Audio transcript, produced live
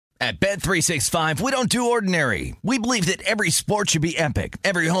At Bet365, we don't do ordinary. We believe that every sport should be epic.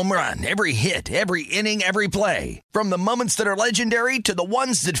 Every home run, every hit, every inning, every play. From the moments that are legendary to the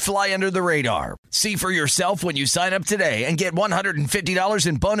ones that fly under the radar. See for yourself when you sign up today and get $150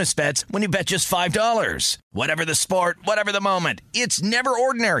 in bonus bets when you bet just $5. Whatever the sport, whatever the moment, it's never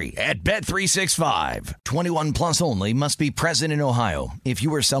ordinary at Bet365. 21 plus only. Must be present in Ohio. If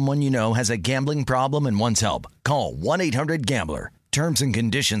you or someone you know has a gambling problem and wants help, call 1-800-GAMBLER. Terms and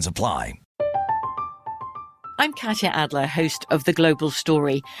conditions apply. I'm Katya Adler, host of The Global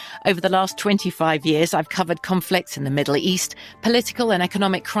Story. Over the last 25 years, I've covered conflicts in the Middle East, political and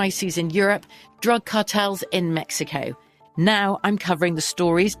economic crises in Europe, drug cartels in Mexico. Now I'm covering the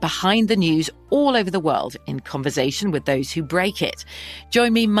stories behind the news all over the world in conversation with those who break it.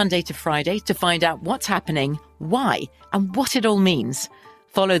 Join me Monday to Friday to find out what's happening, why, and what it all means.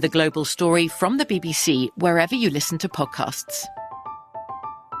 Follow The Global Story from the BBC wherever you listen to podcasts.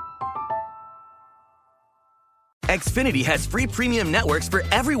 Xfinity has free premium networks for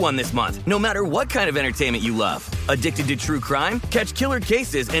everyone this month, no matter what kind of entertainment you love. Addicted to true crime? Catch killer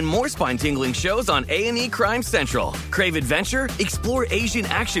cases and more spine-tingling shows on A&E Crime Central. Crave adventure? Explore Asian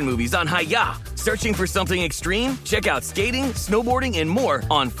action movies on Hi-YAH. Searching for something extreme? Check out skating, snowboarding, and more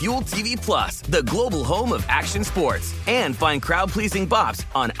on Fuel TV Plus, the global home of action sports. And find crowd-pleasing bops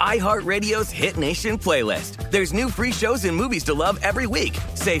on iHeartRadio's Hit Nation playlist. There's new free shows and movies to love every week.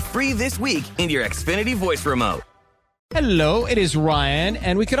 Say free this week in your Xfinity voice remote. Hello, it is Ryan,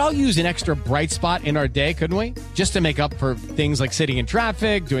 and we could all use an extra bright spot in our day, couldn't we? Just to make up for things like sitting in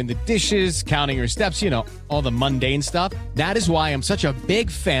traffic, doing the dishes, counting your steps, all the mundane stuff. That is why I'm such a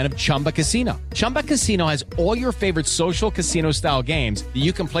big fan of Chumba Casino. Chumba Casino has all your favorite social casino-style games that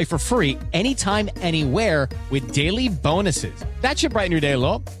you can play for free anytime, anywhere with daily bonuses. That should brighten your day a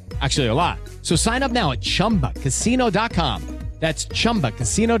little. Actually, a lot. So sign up now at ChumbaCasino.com. That's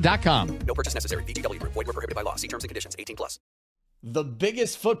ChumbaCasino.com. No purchase necessary. VGW Group. Void where prohibited by law. See terms and conditions. 18+. The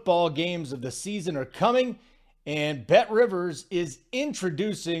biggest football games of the season are coming, and BetRivers is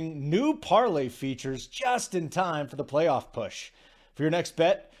introducing new parlay features just in time for the playoff push. For your next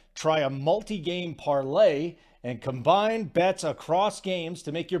bet, try a multi-game parlay and combine bets across games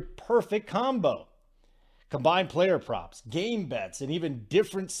to make your perfect combo. Combine player props, game bets, and even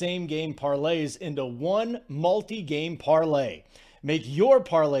different same-game parlays into one multi-game parlay. Make your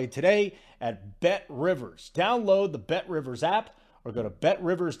parlay today at BetRivers. Download the BetRivers app or go to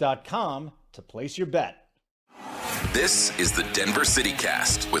BetRivers.com to place your bet. This is the Denver City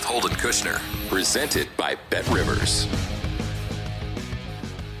Cast with Holden Kushner, presented by BetRivers.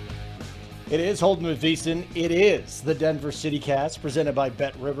 It is Holden with VSiN. It is the Denver City Cast presented by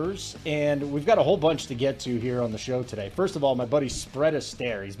BetRivers, and we've got a whole bunch to get to here on the show today. First of all, my buddy Spread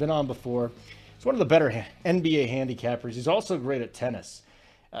Astaire. He's been on before. He's one of the better NBA handicappers. He's also great at tennis.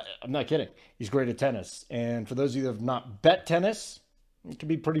 I'm not kidding. He's great at tennis. And for those of you that have not bet tennis, it can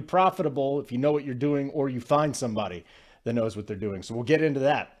be pretty profitable if you know what you're doing or you find somebody that knows what they're doing. So we'll get into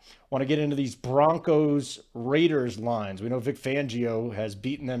that. Want to get into these Broncos-Raiders lines. We know Vic Fangio has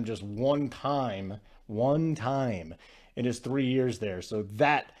beaten them just one time in his 3 years there. So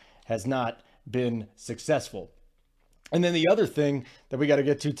that has not been successful. And then the other thing that we got to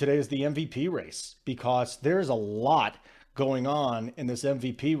get to today is the MVP race, because there's a lot going on in this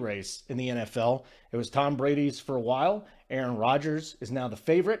MVP race in the NFL. It was Tom Brady's for a while. Aaron Rodgers is now the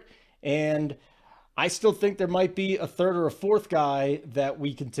favorite. And I still think there might be a third or a fourth guy that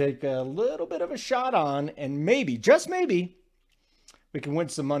we can take a little bit of a shot on, and maybe, just maybe, we can win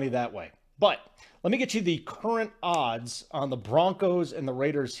some money that way. But let me get you the current odds on the Broncos and the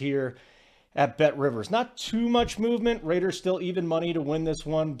Raiders here at BetRivers. Not too much movement. Raiders still even money to win this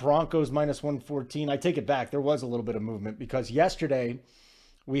one. Broncos minus 114. I take it back. There was a little bit of movement because yesterday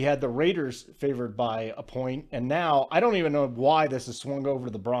we had the Raiders favored by a point, and now I don't even know why this has swung over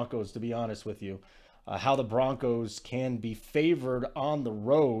to the Broncos, to be honest with you. How the Broncos can be favored on the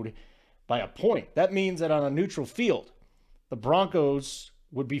road by a point. That means that on a neutral field, the Broncos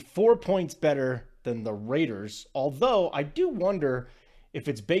would be 4 points better than the Raiders. Although I do wonder if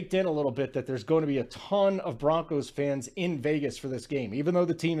it's baked in a little bit that there's going to be a ton of Broncos fans in Vegas for this game, even though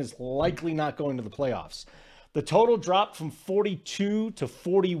the team is likely not going to the playoffs. The total dropped from 42 to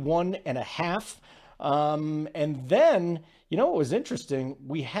 41.5. And then, what was interesting?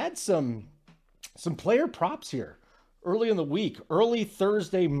 We had some player props here early in the week, early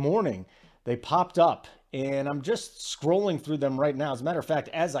Thursday morning. They popped up, and I'm just scrolling through them right now. As a matter of fact,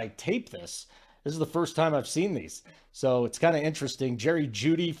 as I tape this is the first time I've seen these. So it's kind of interesting. Jerry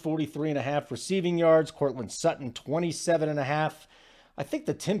Jeudy, 43.5 receiving yards. Cortland Sutton, 27.5. I think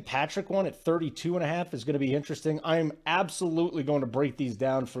the Tim Patrick one at 32.5 is going to be interesting. I'm absolutely going to break these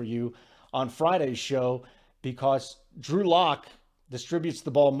down for you on Friday's show because Drew Lock distributes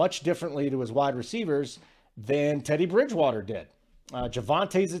the ball much differently to his wide receivers than Teddy Bridgewater did.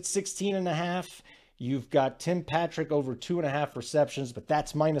 Javante's at 16.5. You've got Tim Patrick over 2.5 receptions, but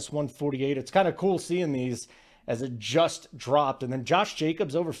that's minus 148. It's kind of cool seeing these as it just dropped. And then Josh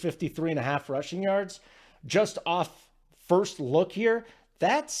Jacobs over 53.5 rushing yards. Just off first look here,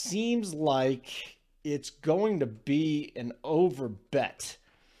 that seems like it's going to be an over bet.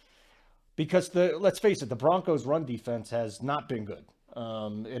 Because let's face it, the Broncos' run defense has not been good.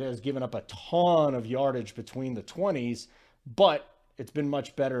 It has given up a ton of yardage between the 20s, but it's been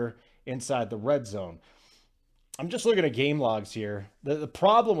much better inside the red zone. I'm just looking at game logs here. The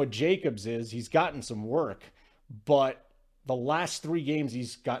problem with Jacobs is he's gotten some work, but the last 3 games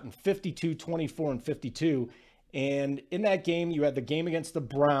he's gotten 52, 24, and 52. And in that game, you had the game against the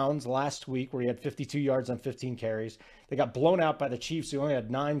Browns last week where he had 52 yards on 15 carries. They got blown out by the Chiefs, who only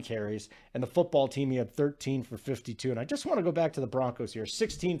had 9 carries. And the football team, he had 13 for 52. And I just want to go back to the Broncos here,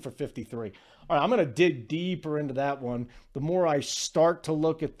 16 for 53. All right, I'm going to dig deeper into that one. The more I start to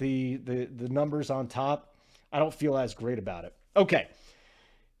look at the numbers on top, I don't feel as great about it. Okay.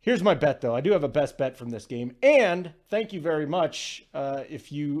 Here's my bet, though. I do have a best bet from this game. And thank you very much.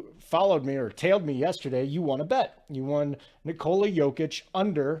 If you followed me or tailed me yesterday, you won a bet. You won Nikola Jokic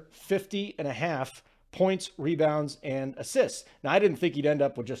under 50.5 points, rebounds, and assists. Now, I didn't think he'd end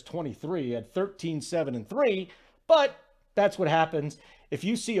up with just 23. He had 13, 7, and 3. But that's what happens. If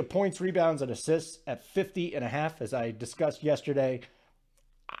you see a points, rebounds, and assists at 50.5, as I discussed yesterday,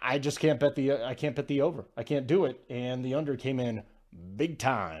 I just can't bet the over. I can't do it. And the under came in big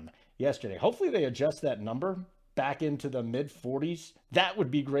time yesterday. Hopefully they adjust that number back into the mid 40s. That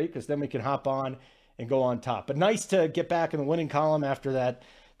would be great because then we can hop on and go on top. But nice to get back in the winning column after that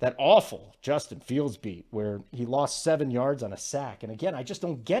awful Justin Fields beat where he lost 7 yards on a sack. And again, I just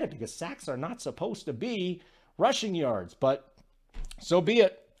don't get it because sacks are not supposed to be rushing yards, but so be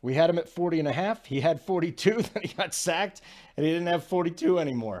it. We had him at 40.5. He had 42, then he got sacked and he didn't have 42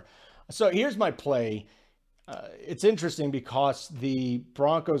 anymore. So here's my play. It's interesting because the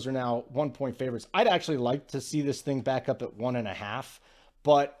Broncos are now 1-point favorites. I'd actually like to see this thing back up at 1.5,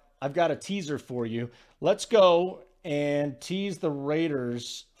 but I've got a teaser for you. Let's go and tease the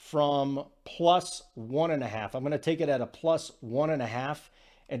Raiders from plus 1.5. I'm going to take it at a plus 1.5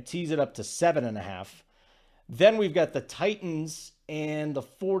 and tease it up to 7.5. Then we've got the Titans and the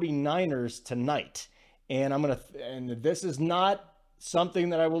 49ers tonight. And and this is not something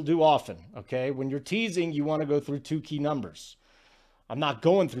that I will do often, okay? When you're teasing, you want to go through 2 key numbers. I'm not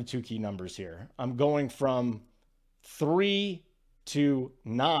going through 2 key numbers here. I'm going from 3 to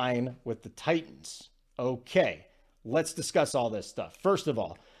 9 with the Titans. Okay, let's discuss all this stuff. First of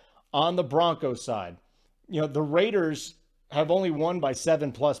all, on the Broncos side, the Raiders have only won by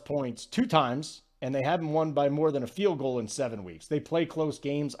 7+ points 2 times, and they haven't won by more than a field goal in 7 weeks. They play close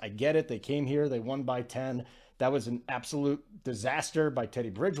games. I get it. They came here. They won by 10. That was an absolute disaster by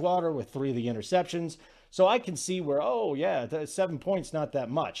Teddy Bridgewater with 3 of the interceptions. So I can see where, 7 points, not that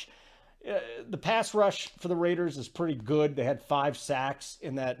much. The pass rush for the Raiders is pretty good. They had 5 sacks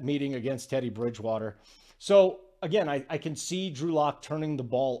in that meeting against Teddy Bridgewater. So again, I can see Drew Lock turning the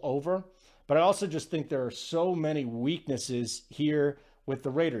ball over, but I also just think there are so many weaknesses here with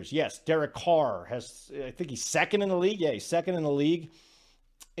the Raiders. Yes, Derek Carr I think he's second in the league. Yeah, he's second in the league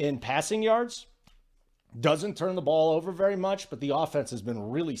in passing yards. Doesn't turn the ball over very much, but the offense has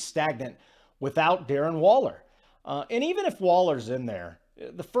been really stagnant without Darren Waller. And even if Waller's in there,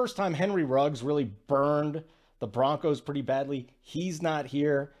 the first time Henry Ruggs really burned the Broncos pretty badly, he's not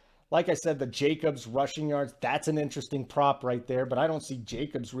here. Like I said, the Jacobs rushing yards, that's an interesting prop right there, but I don't see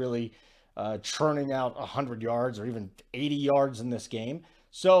Jacobs really churning out 100 yards or even 80 yards in this game.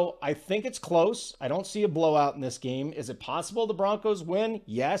 So I think it's close. I don't see a blowout in this game. Is it possible the Broncos win?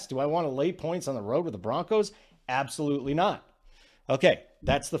 Yes. Do I want to lay points on the road with the Broncos? Absolutely not. Okay,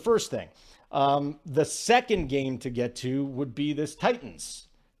 that's the first thing. The second game to get to would be this Titans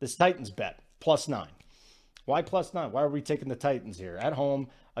bet, +9. Why +9? Why are we taking the Titans here? At home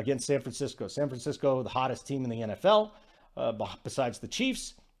against San Francisco. San Francisco, the hottest team in the NFL, besides the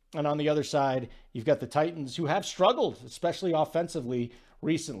Chiefs. And on the other side, you've got the Titans who have struggled, especially offensively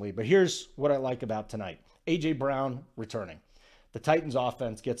recently. But here's what I like about tonight. A.J. Brown returning. The Titans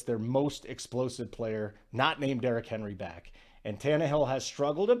offense gets their most explosive player, not named Derrick Henry, back. And Tannehill has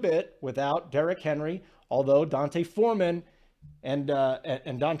struggled a bit without Derrick Henry, although Dante Foreman and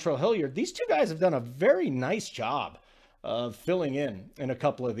Dontrell Hilliard, these 2 guys have done a very nice job of filling in a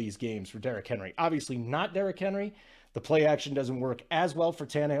couple of these games for Derrick Henry. Obviously not Derrick Henry. The play action doesn't work as well for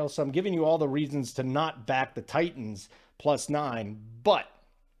Tannehill. So I'm giving you all the reasons to not back the Titans +9. But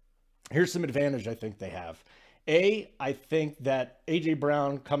here's some advantage I think they have. I think that A.J.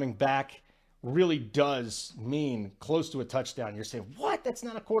 Brown coming back really does mean close to a touchdown. You're saying, what? That's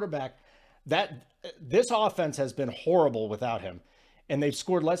not a quarterback. This offense has been horrible without him. And they've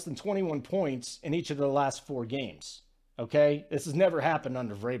scored less than 21 points in each of the last 4 games. Okay? This has never happened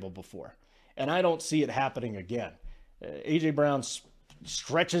under Vrabel before. And I don't see it happening again. A.J. Brown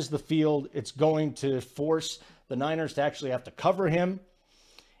stretches the field. It's going to force the Niners to actually have to cover him.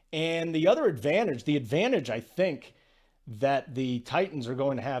 And the advantage I think that the Titans are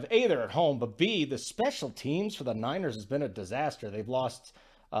going to have, A, they're at home, but B, the special teams for the Niners has been a disaster. They've lost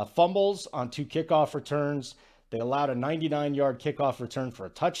fumbles on 2 kickoff returns. They allowed a 99-yard kickoff return for a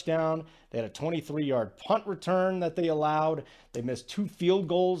touchdown. They had a 23-yard punt return that they allowed. They missed 2 field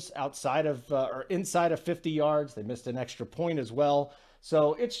goals outside of or inside of 50 yards. They missed an extra point as well.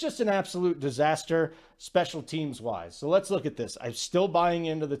 So it's just an absolute disaster special teams-wise. So let's look at this. I'm still buying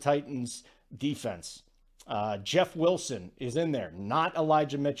into the Titans' defense. Jeff Wilson is in there, not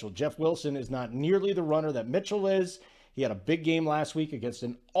Elijah Mitchell. Jeff Wilson is not nearly the runner that Mitchell is. He had a big game last week against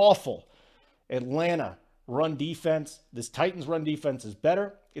an awful Atlanta run defense. This Titans run defense is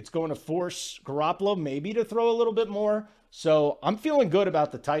better. It's going to force Garoppolo maybe to throw a little bit more. So I'm feeling good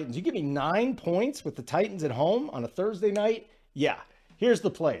about the Titans. You give me 9 points with the Titans at home on a Thursday night? Yeah. Here's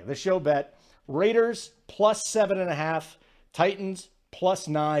the play, the show bet. Raiders +7.5, Titans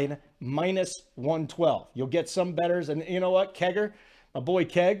 +9, -112. You'll get some bettors. And you know what, Kegger, my boy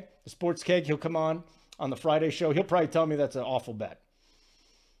Keg, the Sports Keg, he'll come on the Friday show. He'll probably tell me that's an awful bet.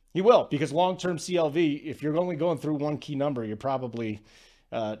 He will, because long-term CLV, if you're only going through one key number, you're probably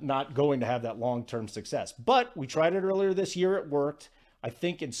not going to have that long-term success. But we tried it earlier this year. It worked. I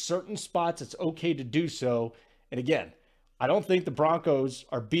think in certain spots it's okay to do so. And again, I don't think the Broncos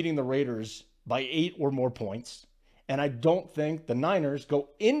are beating the Raiders by 8 or more points. And I don't think the Niners go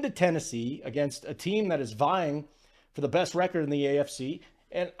into Tennessee against a team that is vying for the best record in the AFC.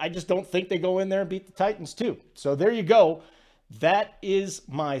 And I just don't think they go in there and beat the Titans too. So there you go. That is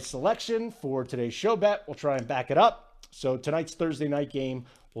my selection for today's show bet. We'll try and back it up. So tonight's Thursday night game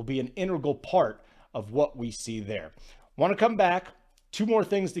will be an integral part of what we see there. Want to come back. 2 more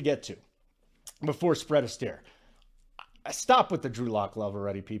things to get to before Spread a Stare. Stop with the Drew Lock love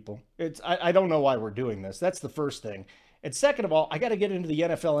already, people. I don't know why we're doing this. That's the first thing. And second of all, I got to get into the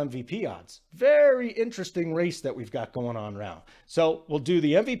NFL MVP odds. Very interesting race that we've got going on now. So we'll do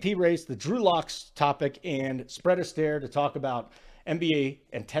the MVP race, the Drew Lock's topic, and Spread a Stare to talk about NBA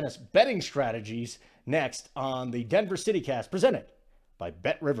and tennis betting strategies next on the Denver City Cast, presented by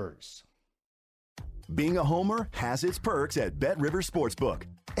Bet Rivers. Being a homer has its perks at Bet Rivers Sportsbook.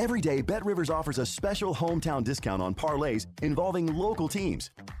 Every day, Bet Rivers offers a special hometown discount on parlays involving local teams.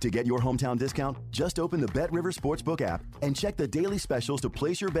 To get your hometown discount, just open the Bet Rivers Sportsbook app and check the daily specials to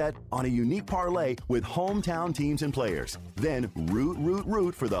place your bet on a unique parlay with hometown teams and players. Then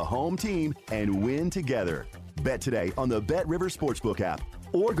root for the home team and win together. Bet today on the Bet Rivers Sportsbook app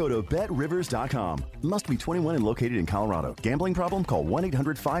or go to betrivers.com. Must be 21 and located in Colorado. Gambling problem? Call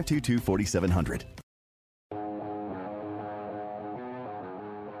 1-800-522-4700.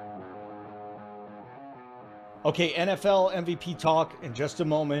 Okay, NFL MVP talk in just a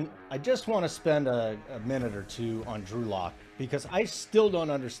moment. I just want to spend a minute or two on Drew Lock because I still don't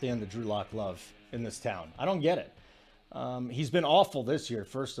understand the Drew Lock love in this town. I don't get it. He's been awful this year,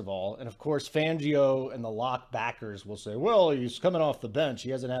 first of all. And of course, Fangio and the Lock backers will say, well, he's coming off the bench. He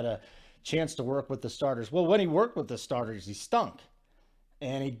hasn't had a chance to work with the starters. Well, when he worked with the starters, he stunk.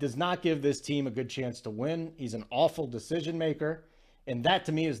 And he does not give this team a good chance to win. He's an awful decision maker. And that,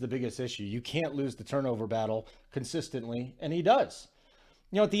 to me, is the biggest issue. You can't lose the turnover battle consistently, and he does.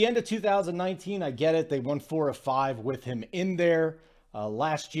 You know, at the end of 2019, I get it. They won 4 of 5 with him in there.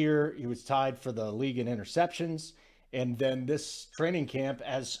 Last year, he was tied for the league in interceptions. And then this training camp,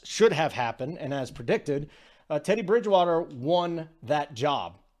 as should have happened and as predicted, Teddy Bridgewater won that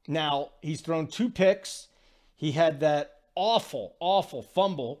job. Now, he's thrown 2 picks. He had that awful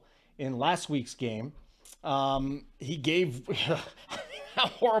fumble in last week's game. He gave, how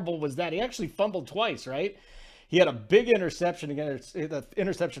horrible was that? He actually fumbled twice, right? He had a big interception against the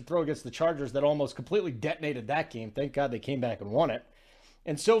interception throw against the Chargers that almost completely detonated that game. Thank God they came back and won it.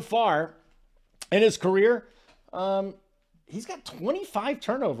 And so far in his career, he's got 25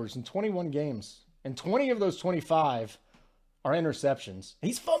 turnovers in 21 games, and 20 of those 25 are interceptions.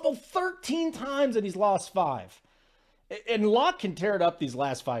 He's fumbled 13 times and he's lost 5. And Locke can tear it up these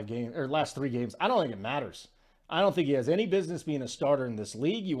last 3 games. I don't think it matters. I don't think he has any business being a starter in this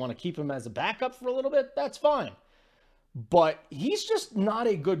league. You want to keep him as a backup for a little bit? That's fine. but he's just not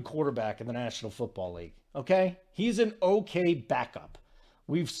a good quarterback in the National Football League, okay? He's an okay backup.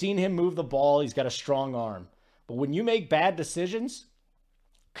 We've seen him move the ball. He's got a strong arm. But when you make bad decisions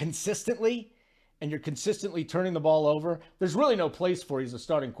consistently, and you're consistently turning the ball over, there's really no place for you as a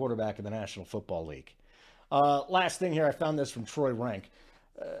starting quarterback in the National Football League. Last thing here, I found this from Troy Rank.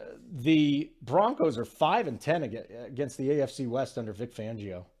 The Broncos are 5-10 against the AFC West under Vic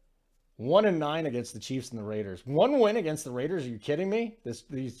Fangio. 1-9 against the Chiefs and the Raiders. One win against the Raiders? Are you kidding me?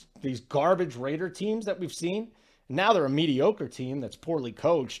 These garbage Raider teams that we've seen. Now they're a mediocre team that's poorly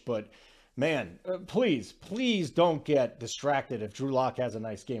coached, but man, please don't get distracted if Drew Lock has a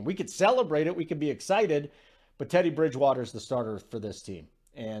nice game. We could celebrate it. We could be excited, but Teddy Bridgewater's the starter for this team.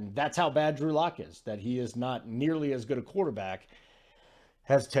 And that's how bad Drew Lock is, that he is not nearly as good a quarterback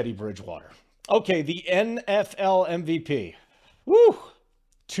as Teddy Bridgewater. Okay, the NFL MVP. Woo!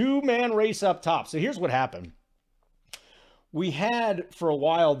 Two-man race up top. So here's what happened. We had, for a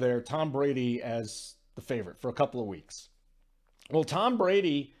while there, Tom Brady as the favorite for a couple of weeks. Well, Tom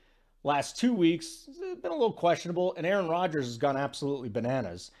Brady, last 2 weeks, has been a little questionable, and Aaron Rodgers has gone absolutely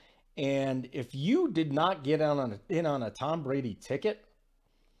bananas. And if you did not get in on a Tom Brady ticket,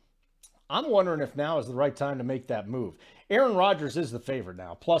 I'm wondering if now is the right time to make that move. Aaron Rodgers is the favorite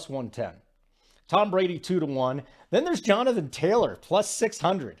now, plus 110. Tom Brady, 2-1. Then there's Jonathan Taylor, plus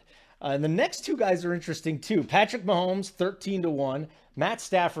 600. And the next two guys are interesting too. Patrick Mahomes, 13-1. Matt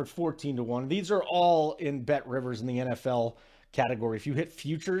Stafford, 14-1. These are all in Bet Rivers in the NFL category. If you hit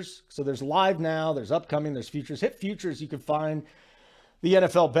futures, so there's live now, there's upcoming, there's futures. Hit futures, you can find the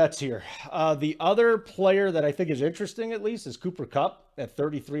NFL bets here. The other player that I think is interesting, at least, is Cooper Kupp at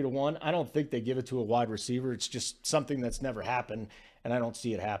 33-1. I don't think they give it to a wide receiver. It's just something that's never happened, and I don't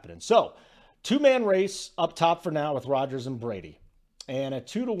see it happening. So, two-man race up top for now with Rodgers and Brady. And at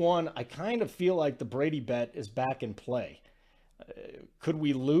 2-1, I kind of feel like the Brady bet is back in play. Could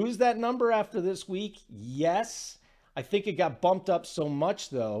we lose that number after this week? Yes. I think it got bumped up so much,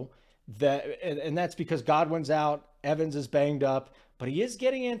 though, and that's because Godwin's out, Evans is banged up, but he is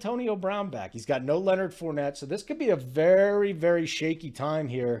getting Antonio Brown back. He's got no Leonard Fournette, so this could be a very, very shaky time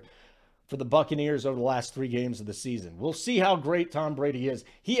here for the Buccaneers over the last 3 games of the season. We'll see how great Tom Brady is.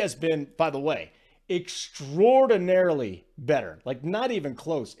 He has been, by the way, extraordinarily better, like not even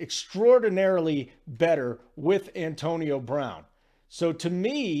close, extraordinarily better with Antonio Brown. So to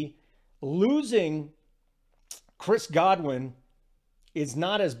me, losing Chris Godwin is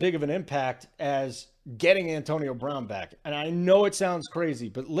not as big of an impact as getting Antonio Brown back. And I know it sounds crazy,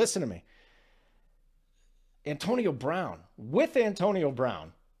 but listen to me. Antonio Brown, with Antonio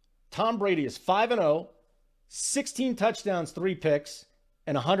Brown, Tom Brady is 5-0, 16 touchdowns, 3 picks,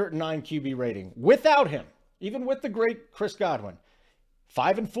 and 109 QB rating. Without him, even with the great Chris Godwin,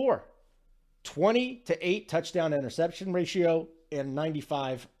 5-4, 20-8 touchdown interception ratio, and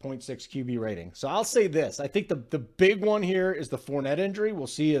 95.6 QB rating. So I'll say this. I think the big one here is the Fournette injury. We'll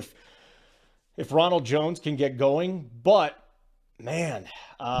see if Ronald Jones can get going. But, man,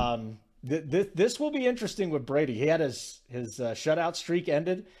 this will be interesting with Brady. He had his shutout streak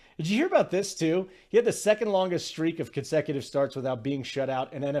ended. Did you hear about this, too? He had the second longest streak of consecutive starts without being shut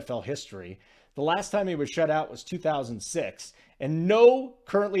out in NFL history. The last time he was shut out was 2006. And no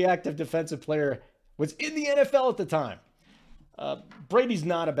currently active defensive player was in the NFL at the time. Brady's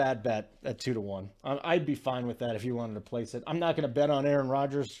not a bad bet at 2-1. I'd be fine with that if you wanted to place it. I'm not going to bet on Aaron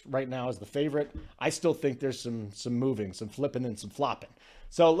Rodgers right now as the favorite. I still think there's some moving, some flipping, and some flopping.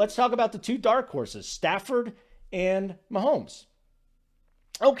 So let's talk about the 2 dark horses, Stafford and Mahomes.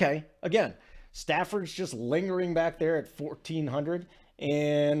 Okay, again, Stafford's just lingering back there at 1,400,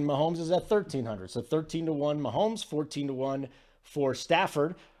 and Mahomes is at 1,300. So 13-1 Mahomes, 14-1 for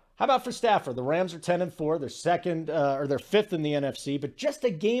Stafford. How about for Stafford? The Rams are 10-4. They're 5th in the NFC, but just a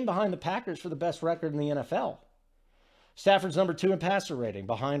game behind the Packers for the best record in the NFL. Stafford's number 2 in passer rating,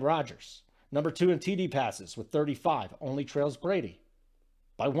 behind Rodgers. Number 2 in TD passes with 35, only trails Brady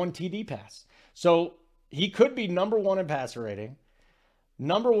by 1 TD pass. So he could be number 1 in passer rating,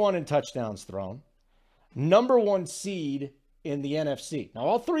 number 1 in touchdowns thrown, number 1 seed in the NFC. Now,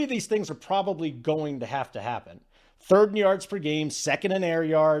 all 3 of these things are probably going to happen. 3rd in yards per game, 2nd in air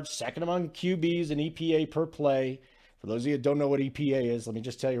yards, 2nd among QBs and EPA per play. For those of you who don't know what EPA is, let me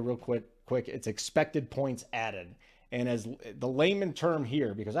just tell you real quick. It's expected points added. And as the layman term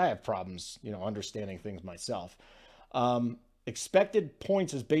here, because I have problems, understanding things myself, expected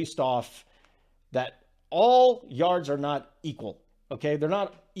points is based off that all yards are not equal. Okay, they're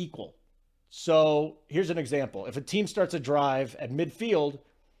not equal. So here's an example. If a team starts a drive at midfield,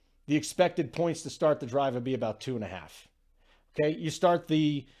 the expected points to start the drive would be about 2.5. Okay, you start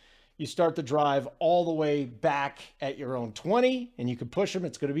the you start the drive all the way back at your own 20, and you can push them,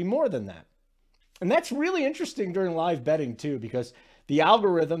 it's going to be more than that. And that's really interesting during live betting too, because the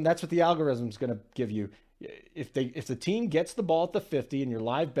algorithm, that's what the algorithm is going to give you. If the team gets the ball at the 50 and you're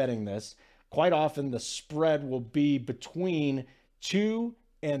live betting this, quite often the spread will be between 2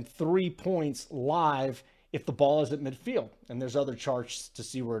 and 3 points live if the ball is at midfield. And there's other charts to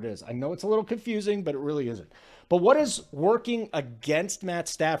see where it is. I know it's a little confusing, but it really isn't. But what is working against Matt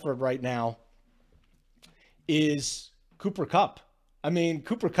Stafford right now is Cooper Kupp. I mean,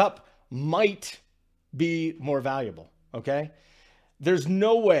 Cooper Kupp might be more valuable, okay? There's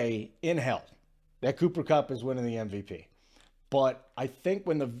no way in hell that Cooper Kupp is winning the MVP. But I think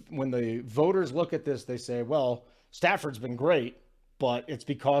when the voters look at this, they say, well, Stafford's been great, but it's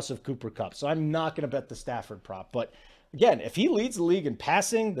because of Cooper Kupp. So I'm not going to bet the Stafford prop. But again, if he leads the league in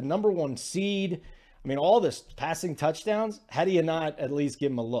passing, the number 1 seed, I mean, all this passing touchdowns, how do you not at least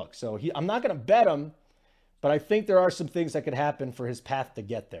give him a look? So I'm not going to bet him, but I think there are some things that could happen for his path to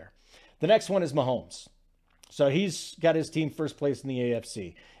get there. The next one is Mahomes. So he's got his team first place in the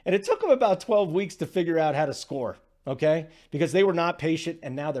AFC. And it took him about 12 weeks to figure out how to score, okay? Because they were not patient,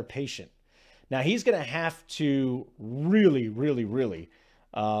 and now they're patient. Now he's going to have to really, really, really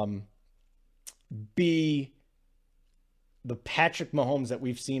be the Patrick Mahomes that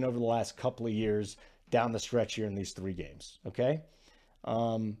we've seen over the last couple of years down the stretch here in these 3 games, okay?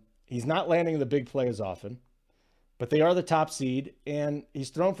 He's not landing the big play as often, but they are the top seed, and he's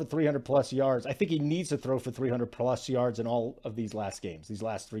thrown for 300-plus yards. I think he needs to throw for 300-plus yards in all of these last games, these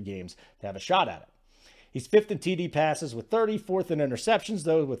last 3 games, to have a shot at it. He's 5th in TD passes with 30, 4th in interceptions,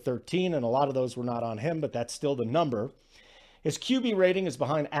 though, with 13, and a lot of those were not on him, but that's still the number. His QB rating is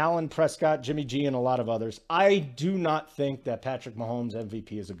behind Allen, Prescott, Jimmy G, and a lot of others. I do not think that Patrick Mahomes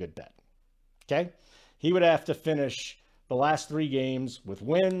MVP is a good bet, okay? He would have to finish the last 3 games with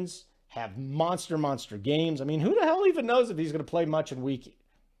wins, have monster games. I mean, who the hell even knows if he's going to play much in week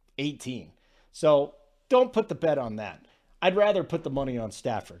 18? So don't put the bet on that. I'd rather put the money on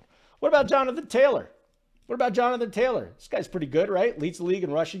Stafford. What about Jonathan Taylor? This guy's pretty good, right? Leads the league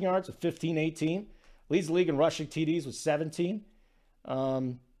in rushing yards with 15-18. Leads the league in rushing TDs with 17.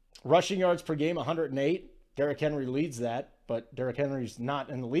 Rushing yards per game, 108. Derrick Henry leads that, but Derrick Henry's not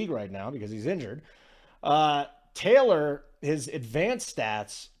in the league right now because he's injured. Taylor, his advanced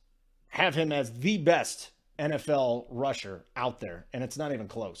stats have him as the best NFL rusher out there, and it's not even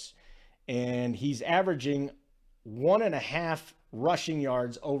close. And he's averaging 1.5 rushing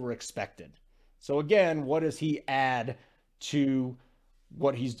yards over expected. So again, what does he add to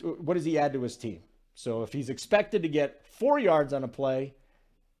what does he add to his team? So if he's expected to get 4 yards on a play,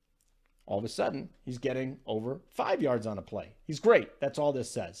 all of a sudden he's getting over 5 yards on a play. He's great. That's all this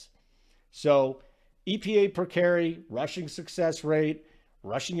says. So EPA per carry, rushing success rate,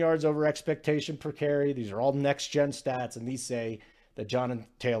 rushing yards over expectation per carry. These are all next-gen stats, and these say that Jonathan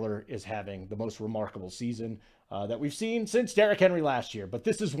Taylor is having the most remarkable season that we've seen since Derrick Henry last year. But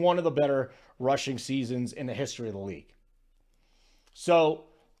this is one of the better rushing seasons in the history of the league. So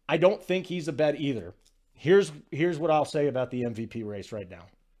I don't think he's a bet either. Here's what I'll say about the MVP race right now.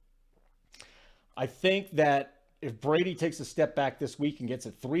 I think that if Brady takes a step back this week and gets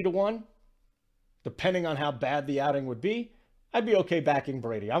it 3-1, depending on how bad the outing would be, I'd be okay backing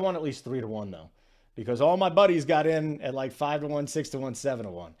Brady. I want at least 3-1 though, because all my buddies got in at like 5-1, 6-1,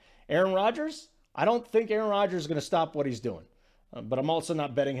 7-1. Aaron Rodgers, I don't think Aaron Rodgers is going to stop what he's doing, but I'm also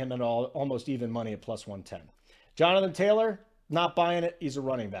not betting him at all, almost even money at plus 110. Jonathan Taylor, not buying it. He's a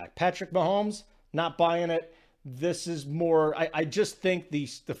running back. Patrick Mahomes, not buying it. This is more, I just think the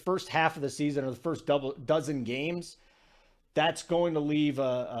first half of the season or the first dozen games, that's going to leave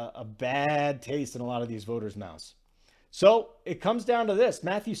a bad taste in a lot of these voters' mouths. So it comes down to this.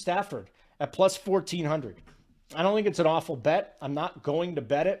 Matthew Stafford at plus 1,400. I don't think it's an awful bet. I'm not going to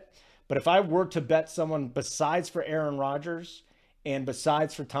bet it. But if I were to bet someone besides for Aaron Rodgers and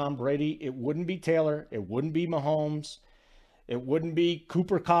besides for Tom Brady, it wouldn't be Taylor. It wouldn't be Mahomes. It wouldn't be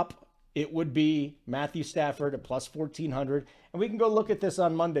Cooper Kupp. It would be Matthew Stafford at plus 1,400. And we can go look at this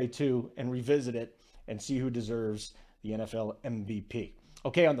on Monday too and revisit it and see who deserves the NFL MVP.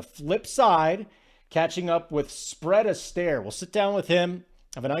 Okay, on the flip side, catching up with Spread Astaire. We'll sit down with him,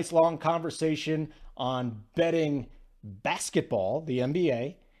 have a nice long conversation on betting basketball, the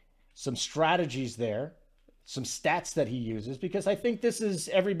NBA, some strategies there, some stats that he uses, because I think this is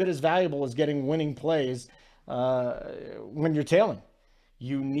every bit as valuable as getting winning plays when you're tailing.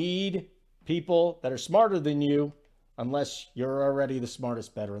 You need people that are smarter than you unless you're already the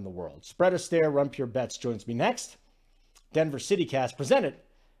smartest bettor in the world. Spread Astaire, Run Pure Bets joins me next. Denver CityCast presented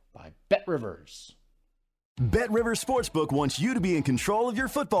by Bet Rivers. BetRivers Sportsbook wants you to be in control of your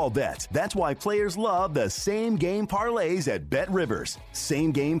football bets. That's why players love the same-game parlays at BetRivers.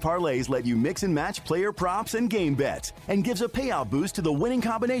 Same-game parlays let you mix and match player props and game bets and gives a payout boost to the winning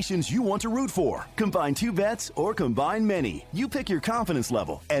combinations you want to root for. Combine two bets or combine many. You pick your confidence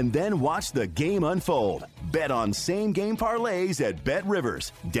level and then watch the game unfold. Bet on same-game parlays at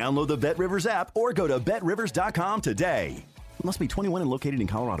BetRivers. Download the BetRivers app or go to BetRivers.com today. Must be 21 and located in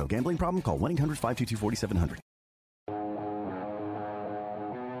Colorado. Gambling problem? Call 1-800-522-4700.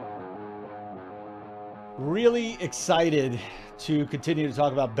 Really excited to continue to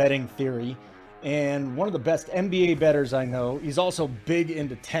talk about betting theory. And one of the best NBA bettors I know. He's also big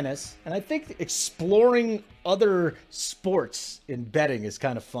into tennis. And I think exploring other sports in betting is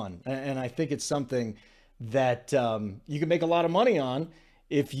kind of fun. And I think it's something that you can make a lot of money on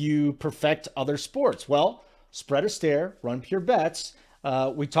if you perfect other sports. Well, Spread a Stare, Run Pure Bets.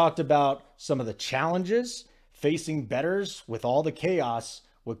 We talked about some of the challenges facing bettors with all the chaos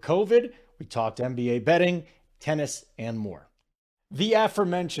with COVID. We talked NBA betting, tennis, and more. The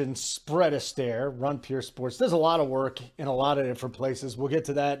aforementioned Spread a Stare, Run Pure Sports, does a lot of work in a lot of different places. We'll get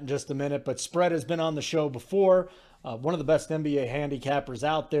to that in just a minute, but Spread has been on the show before. One of the best NBA handicappers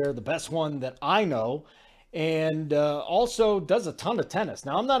out there, the best one that I know, and also does a ton of tennis.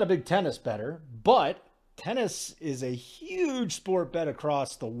 Now, I'm not a big tennis bettor, but tennis is a huge sport bet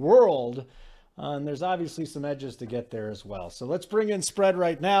across the world, and there's obviously some edges to get there as well. So let's bring in Spread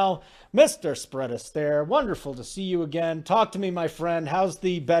right now. Mr. Spread a Stare, wonderful to see you again. Talk to me, my friend. How's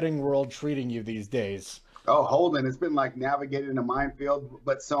the betting world treating you these days? Oh, Holden, it's been like navigating a minefield,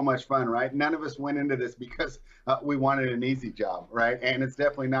 but so much fun, right? None of us went into this because we wanted an easy job, right? And it's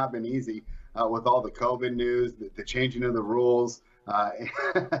definitely not been easy with all the COVID news, the changing of the rules.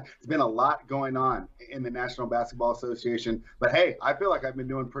 It's been a lot going on in the National Basketball Association, but hey, I feel like I've been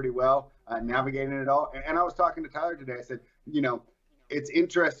doing pretty well navigating it all. And I was talking to Tyler today. I said, it's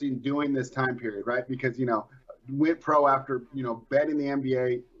interesting doing this time period, right? Because, went pro after, betting the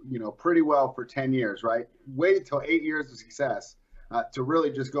NBA, pretty well for 10 years, right? Waited till 8 years of success to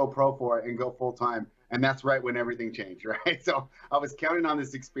really just go pro for it and go full time. And that's right when everything changed, right? So I was counting on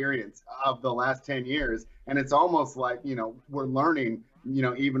this experience of the last 10 years, and it's almost like, we're learning,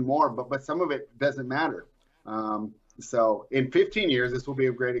 even more, but some of it doesn't matter. So in 15 years, this will be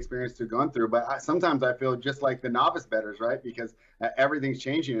a great experience to go through. But sometimes I feel just like the novice bettors, right? Because everything's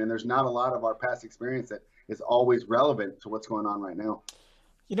changing, and there's not a lot of our past experience that is always relevant to what's going on right now.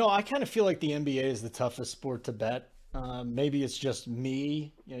 I kind of feel like the NBA is the toughest sport to bet. Maybe it's just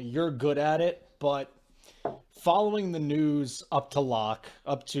me. You're good at it, but following the news up to lock,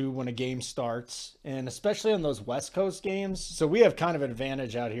 up to when a game starts, and especially on those West Coast games. So we have kind of an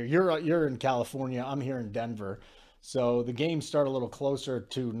advantage out here. You're in California. I'm here in Denver. So the games start a little closer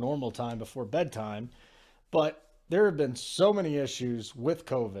to normal time before bedtime. But there have been so many issues with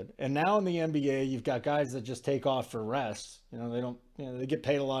COVID. And now in the NBA, you've got guys that just take off for rest. They get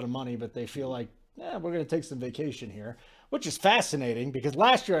paid a lot of money, but they feel like, we're going to take some vacation here, which is fascinating because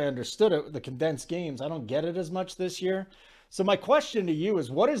last year I understood it, the condensed games. I don't get it as much this year. So my question to you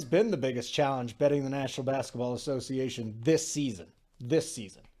is, what has been the biggest challenge betting the National Basketball Association this season?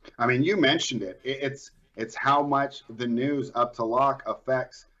 I mean, you mentioned it. It's how much the news up to lock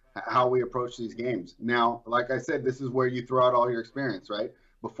affects how we approach these games. Now, like I said, this is where you throw out all your experience, right?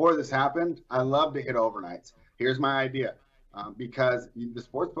 Before this happened, I love to hit overnights. Here's my idea. Because the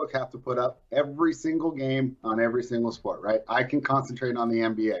sportsbook have to put up every single game on every single sport, right? I can concentrate on the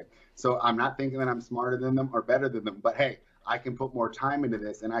NBA. So I'm not thinking that I'm smarter than them or better than them, but hey, I can put more time into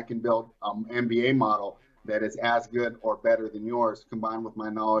this and I can build an NBA model that is as good or better than yours, combined with my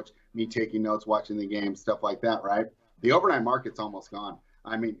knowledge, me taking notes, watching the game, stuff like that, right? The overnight market's almost gone.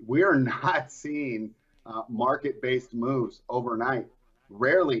 I mean, we're not seeing market-based moves overnight.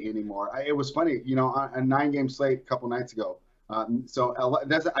 Rarely anymore. It was funny, on a 9-game slate a couple nights ago. I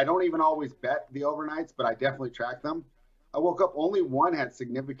don't even always bet the overnights, but I definitely track them. I woke up, only one had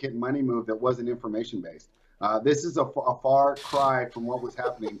significant money move that wasn't information-based. This is a far cry from what was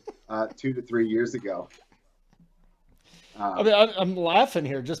happening 2 to 3 years ago. I'm laughing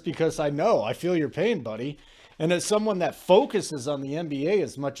here just because I feel your pain, buddy. And as someone that focuses on the NBA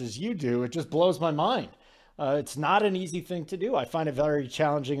as much as you do, it just blows my mind. It's not an easy thing to do. I find it very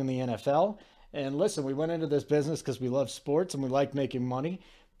challenging in the NFL. And listen, we went into this business because we love sports and we like making money.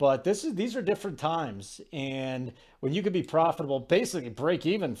 But these are different times. And when you can be profitable, basically break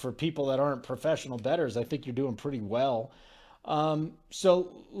even for people that aren't professional bettors, I think you're doing pretty well.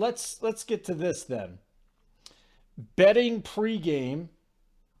 So let's get to this then. Betting pregame,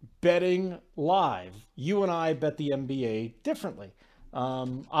 betting live. You and I bet the NBA differently.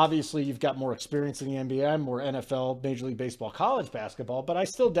 Obviously, you've got more experience in the NBA, I'm more NFL, Major League Baseball, college basketball, but I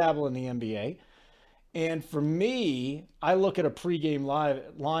still dabble in the NBA. And for me, I look at a pregame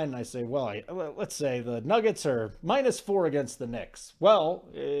live line and I say, well, let's say the Nuggets are -4 against the Knicks. Well,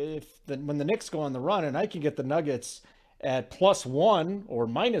 when the Knicks go on the run and I can get the Nuggets at +1 or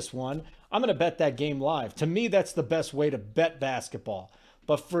 -1, I'm going to bet that game live. To me, that's the best way to bet basketball.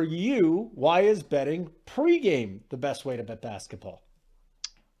 But for you, why is betting pregame the best way to bet basketball?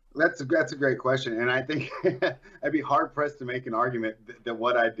 That's a great question. And I think I'd be hard pressed to make an argument that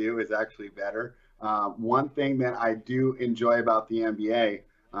what I do is actually better. One thing that I do enjoy about the NBA,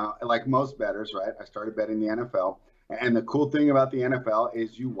 like most bettors, right? I started betting the NFL. And the cool thing about the NFL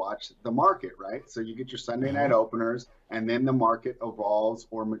is you watch the market, right? So you get your Sunday night openers, and then the market evolves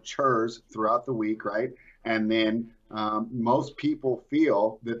or matures throughout the week, right? And then most people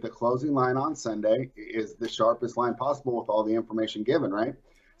feel that the closing line on Sunday is the sharpest line possible with all the information given, right?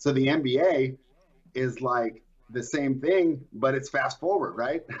 So the NBA is like the same thing, but it's fast forward,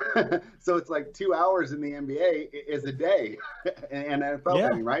 right? So it's like 2 hours in the NBA is a day in NFL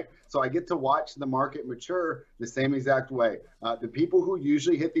betting, right? So I get to watch the market mature the same exact way. The people who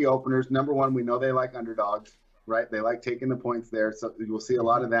usually hit the openers, number one, we know they like underdogs, right? They like taking the points there. So you'll see a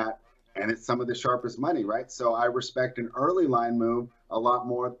lot of that. And it's some of the sharpest money, right? So I respect an early line move a lot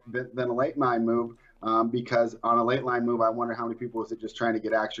more than a late line move. Because on a late line move, I wonder how many people is it just trying to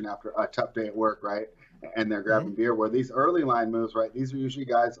get action after a tough day at work, right? And they're grabbing beer. Where these early line moves, right? These are usually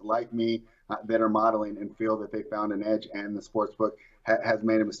guys like me that are modeling and feel that they found an edge, and the sportsbook has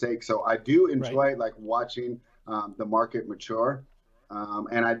made a mistake. So I do enjoy like watching the market mature,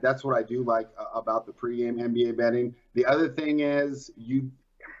 and that's what I do like about the pregame NBA betting. The other thing is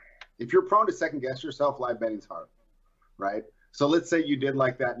if you're prone to second guess yourself, live betting's hard, right? So let's say you did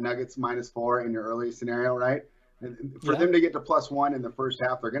like that Nuggets -4 in your early scenario, right? And for them to get to +1 in the first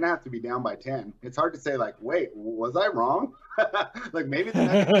half, they're going to have to be down by 10. It's hard to say, like, wait, was I wrong? Like, maybe the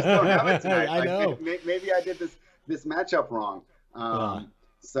Nuggets just don't have it tonight. I know. Maybe I did this matchup wrong.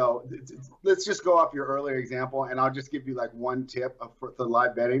 So let's just go off your earlier example, and I'll just give you like one tip for the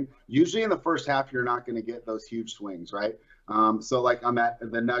live betting. Usually in the first half, you're not going to get those huge swings, right? So like I'm at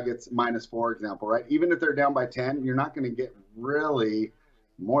the Nuggets -4 example, right? Even if they're down by 10, you're not going to get really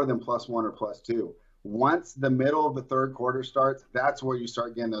more than +1 or +2. Once the middle of the third quarter starts, that's where you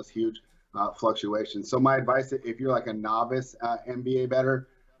start getting those huge fluctuations. So my advice, if you're like a novice NBA bettor,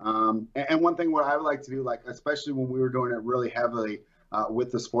 and one thing what I would like to do, like especially when we were doing it really heavily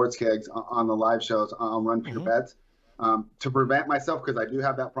with the sports kegs on the live shows on Run Pure Bets, to prevent myself, because I do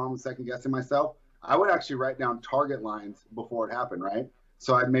have that problem second guessing myself, I would actually write down target lines before it happened, right?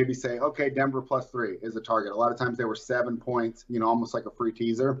 So I'd maybe say, okay, Denver +3 is a target. A lot of times they were 7 points, almost like a free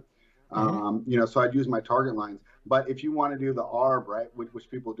teaser. So I'd use my target lines. But if you want to do the arb, right, which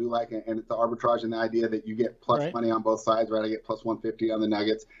people do like, and it's the arbitrage and the idea that you get plus money on both sides, right? I get +150 on the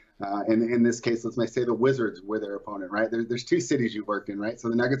Nuggets. And in this case, let's say the Wizards were their opponent, right? There's two cities you worked in, right? So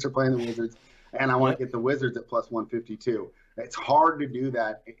the Nuggets are playing the Wizards, and I want to get the Wizards at +152. It's hard to do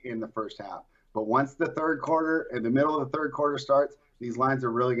that in the first half. But once the third quarter, in the middle of the third quarter starts, these lines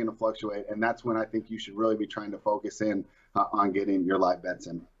are really going to fluctuate. And that's when I think you should really be trying to focus in on getting your live bets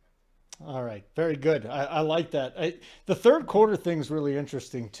in. All right. Very good. I like that. The third quarter thing's really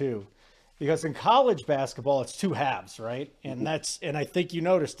interesting too, because in college basketball, it's 2 halves, right? And I think you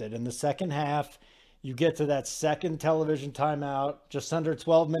noticed it in the second half, you get to that second television timeout, just under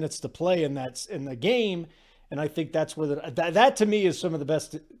 12 minutes to play in the game. And I think that's where that to me is some of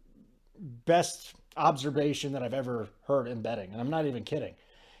the best observation that I've ever heard in betting. And I'm not even kidding.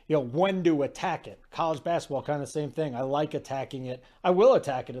 When to attack it. College basketball, kind of the same thing. I like attacking it. I will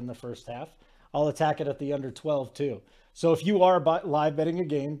attack it in the first half. I'll attack it at the under 12 too. So if you are live betting a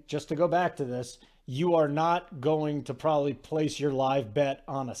game, just to go back to this, you are not going to probably place your live bet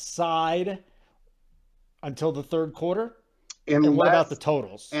on a side until the third quarter. And what about the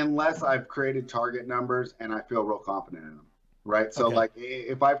totals? Unless I've created target numbers and I feel real confident in them. Right. So like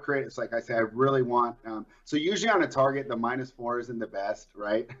if I've created, it's like I say, I really want, so usually on a target, the -4 isn't the best,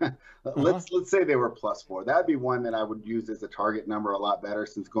 right? Let's say they were +4. That'd be one that I would use as a target number a lot better,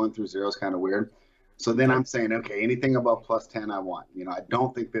 since going through 0 is kind of weird. So then I'm saying, okay, anything above +10, I want, I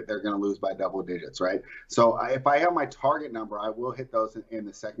don't think that they're going to lose by double digits. Right. So if I have my target number, I will hit those in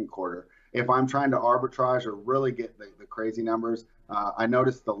the second quarter. If I'm trying to arbitrage or really get the crazy numbers, I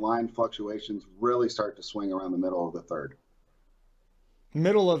notice the line fluctuations really start to swing around the middle of the third.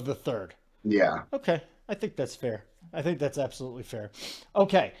 Middle of the third. Yeah. Okay. I think that's fair. I think that's absolutely fair.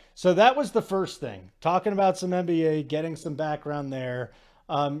 Okay. So that was the first thing. Talking about some NBA, getting some background there.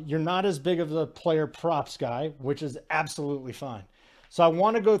 You're not as big of a player props guy, which is absolutely fine. So I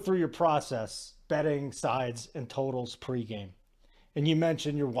want to go through your process, betting sides and totals pregame. And you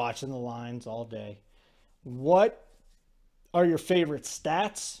mentioned you're watching the lines all day. What are your favorite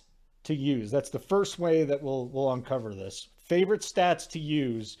stats to use? That's the first way that we'll uncover this. Favorite stats to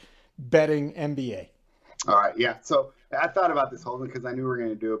use betting NBA. All right, yeah. So I thought about this, Holden, because I knew we were going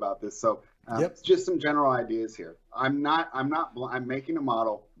to do about this. So just some general ideas here. I'm making a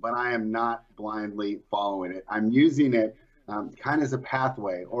model, but I am not blindly following it. I'm using it kind of as a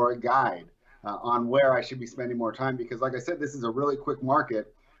pathway or a guide on where I should be spending more time, because like I said, this is a really quick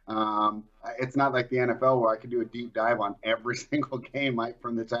market. It's not like the NFL where I can do a deep dive on every single game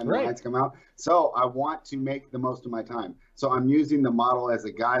from the time the lines come out. So I want to make the most of my time. So I'm using the model as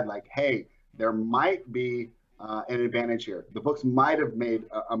a guide, like, hey, there might be an advantage here. The books might have made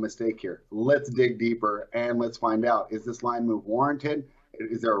a mistake here. Let's dig deeper and let's find out, is this line move warranted?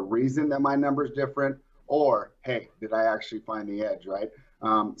 Is there a reason that my number is different? Or, hey, did I actually find the edge, right?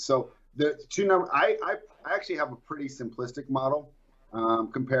 So the two numbers, I actually have a pretty simplistic model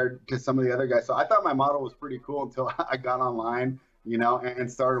compared to some of the other guys. So I thought my model was pretty cool until I got online,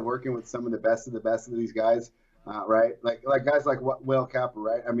 and started working with some of the best of these guys, right? Like guys like Whale Capper,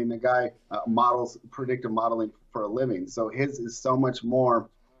 right? I mean, the guy models predictive modeling for a living. So his is so much more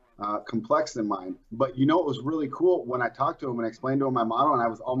complex than mine. But it was really cool when I talked to him and explained to him my model, and I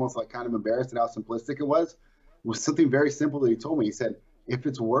was almost like kind of embarrassed at how simplistic it was something very simple that he told me. He said, if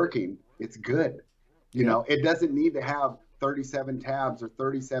it's working, it's good. It doesn't need to have 37 tabs or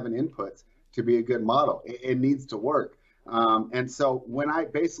 37 inputs to be a good model. It needs to work. And so when I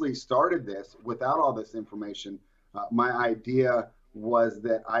basically started this without all this information, my idea was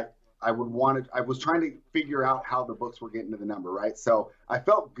that I was trying to figure out how the books were getting to the number, right? So I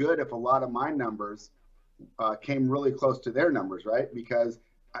felt good if a lot of my numbers came really close to their numbers, right? Because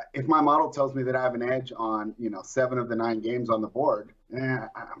if my model tells me that I have an edge on, 7 of the 9 games on the board,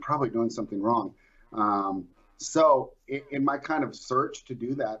 I'm probably doing something wrong. So in my kind of search to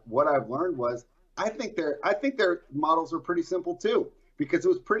do that, what I've learned was I think their models are pretty simple too, because it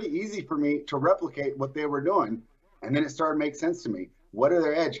was pretty easy for me to replicate what they were doing. And then it started to make sense to me. What are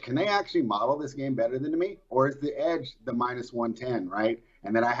their edge? Can they actually model this game better than me? Or is the edge the minus 110, right?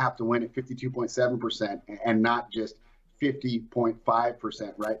 And then I have to win at 52.7% and not just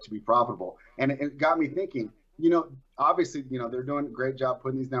 50.5%, right, to be profitable. And it got me thinking, obviously, they're doing a great job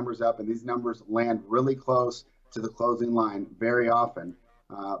putting these numbers up, and these numbers land really close to the closing line very often.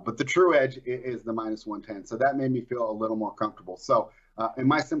 But the true edge is the minus 110. So that made me feel a little more comfortable. So in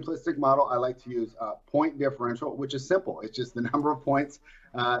my simplistic model, I like to use point differential, which is simple. It's just the number of points,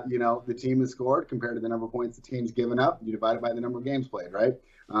 the team has scored compared to the number of points the team's given up. You divide it by the number of games played, right?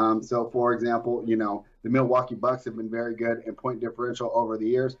 So, for example, the Milwaukee Bucks have been very good in point differential over the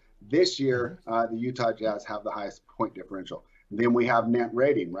years. This year, the Utah Jazz have the highest point differential. Then we have net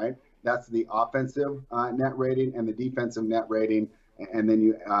rating, right? That's the offensive net rating and the defensive net rating. And then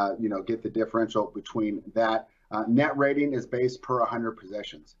you get the differential between that. Net rating is based per 100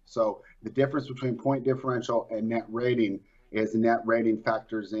 possessions. So the difference between point differential and net rating is net rating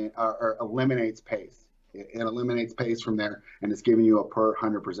factors in or eliminates pace. It eliminates pace from there, and it's giving you a per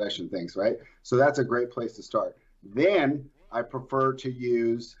 100 possession things, right? So that's a great place to start. Then I prefer to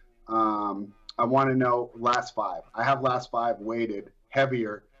use, I want to know last 5. I have last 5 weighted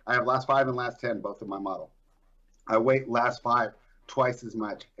heavier. I have last 5 and last 10, both in my model. I weight last 5 twice as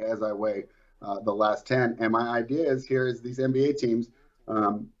much as I weigh the last 10. And my idea is these NBA teams,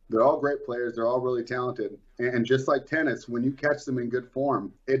 they're all great players. They're all really talented. And just like tennis, when you catch them in good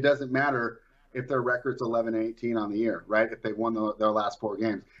form, it doesn't matter if their record's 11-18 on the year, right? If they've won their last 4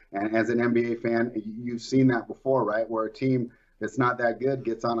 games. And as an NBA fan, you've seen that before, right? Where a team that's not that good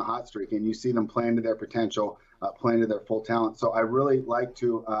gets on a hot streak and you see them playing to their potential, playing to their full talent. So I really like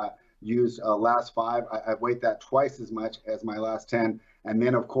to use last 5. I weight that twice as much as my last 10. And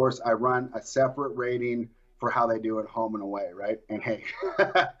then, of course, I run a separate rating for how they do at home and away, right? And hey,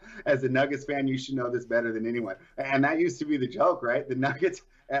 as a Nuggets fan, you should know this better than anyone. And that used to be the joke, right? The Nuggets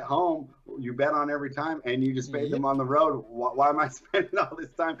at home, you bet on every time, and you just fade them on the road. Why am I spending all this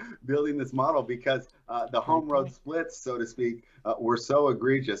time building this model? Because the home road splits, so to speak, were so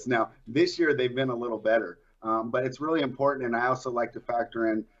egregious. Now, this year they've been a little better, but it's really important, and I also like to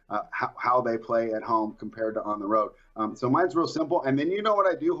factor in how they play at home compared to on the road. So mine's real simple. And then what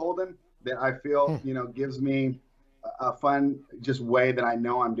I do, Holden, that I feel, gives me a fun just way that I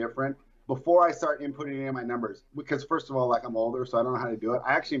know I'm different before I start inputting in my numbers. Because first of all, I'm older, so I don't know how to do it.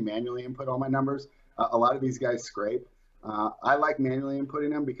 I actually manually input all my numbers. A lot of these guys scrape. I like manually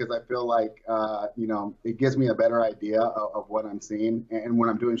inputting them because I feel like, it gives me a better idea of what I'm seeing. And when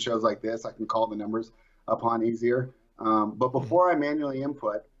I'm doing shows like this, I can call the numbers upon easier. But before I manually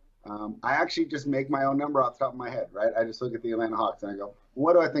input, I actually just make my own number off the top of my head, right? I just look at the Atlanta Hawks and I go,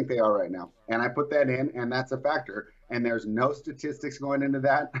 what do I think they are right now? And I put that in, and that's a factor. And there's no statistics going into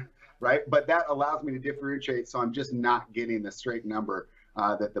that, right? But that allows me to differentiate, so I'm just not getting the straight number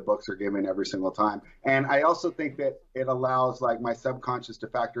that the books are giving every single time. And I also think that it allows like my subconscious to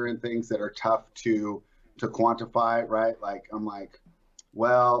factor in things that are tough to quantify, right? Like I'm like,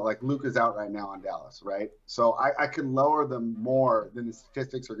 well, like Luka's out right now on Dallas, right? So I can lower them more than the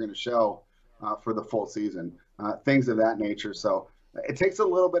statistics are going to show for the full season, things of that nature. So it takes a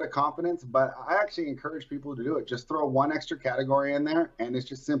little bit of confidence, but I actually encourage people to do it. Just throw one extra category in there, and it's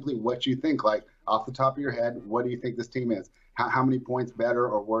just simply what you think. Like off the top of your head, what do you think this team is? How many points better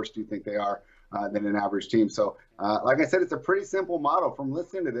or worse do you think they are than an average team? So like I said, it's a pretty simple model. From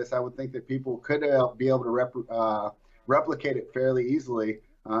listening to this, I would think that people could be able to replicate it fairly easily,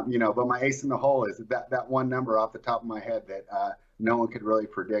 but my ace in the hole is that one number off the top of my head that no one could really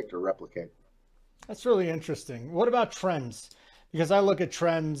predict or replicate. That's really interesting. What about trends? Because I look at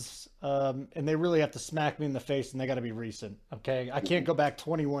trends and they really have to smack me in the face, and they got to be recent. Okay. I can't go back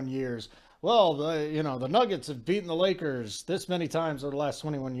 21 years. Well, the Nuggets have beaten the Lakers this many times over the last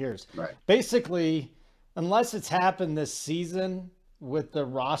 21 years. Right. Basically, unless it's happened this season with the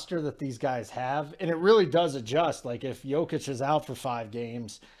roster that these guys have, and it really does adjust. Like if Jokic is out for 5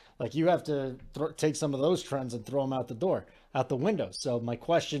 games, like you have to take some of those trends and throw them out the window. So my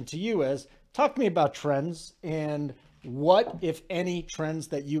question to you is, talk to me about trends and what, if any, trends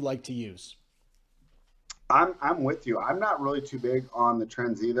that you like to use. I'm with you. I'm not really too big on the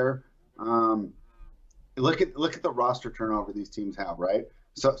trends either. Look at the roster turnover these teams have, right?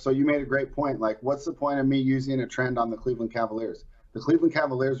 So you made a great point. Like, what's the point of me using a trend on the Cleveland Cavaliers? The Cleveland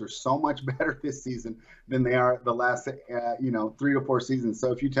Cavaliers are so much better this season than they are the last 3 to 4 seasons.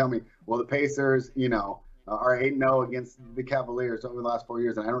 So if you tell me, well, the Pacers, are 8-0 against the Cavaliers over the last 4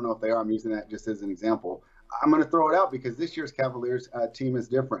 years, and I don't know if they are, I'm using that just as an example. I'm going to throw it out because this year's Cavaliers team is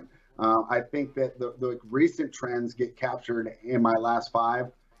different. I think that the recent trends get captured in my last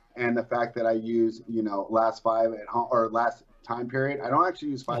 5, and the fact that I use, last 5 at home or last time period. I don't actually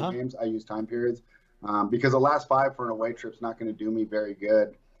use 5 games. I use time periods because the last 5 for an away trip is not going to do me very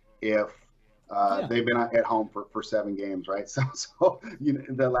good if they've been at home for 7 games, right? So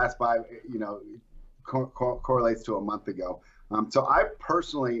the last 5, correlates to a month ago. So I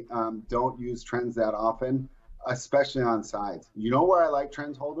personally don't use trends that often, especially on sides. You know where I like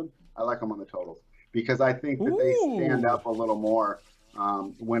trends, Holden? I like them on the totals because I think that they stand up a little more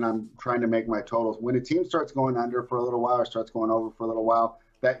when I'm trying to make my totals. When a team starts going under for a little while or starts going over for a little while,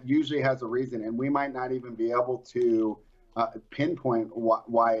 that usually has a reason, and we might not even be able to pinpoint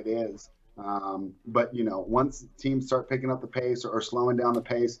why it is. But once teams start picking up the pace or slowing down the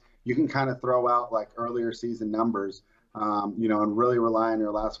pace, you can kind of throw out like earlier season numbers, and really rely on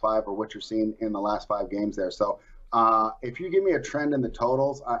your last 5 or what you're seeing in the last 5 games there. So if you give me a trend in the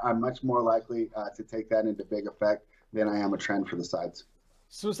totals, I'm much more likely to take that into big effect than I am a trend for the sides.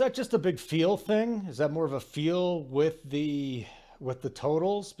 So is that just a big feel thing? Is that more of a feel with the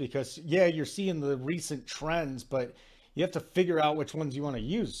totals? Because you're seeing the recent trends, but you have to figure out which ones you want to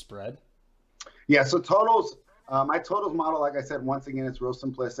use, spread. Yeah, so totals, my totals model, like I said, once again, it's real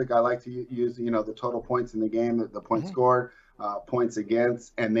simplistic. I like to use, the total points in the game, the points scored, points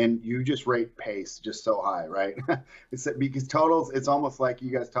against, and then you just rate pace just so high, right? Because totals, it's almost like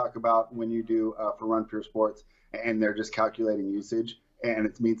you guys talk about when you do for Run Pure Sports, and they're just calculating usage, and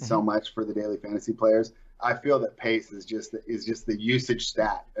it means so much for the daily fantasy players. I feel that pace is just the usage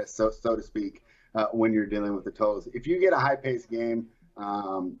stat, so to speak, when you're dealing with the totals. If you get a high-paced game,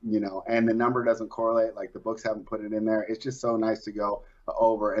 and the number doesn't correlate, like the books haven't put it in there, it's just so nice to go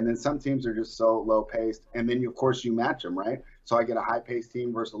over. And then some teams are just so low-paced, and then of course you match them, right? So I get a high-paced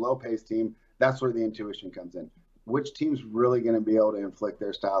team versus a low-paced team. That's where the intuition comes in. Which team's really going to be able to inflict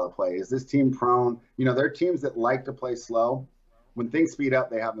their style of play? Is this team prone? There are teams that like to play slow. When things speed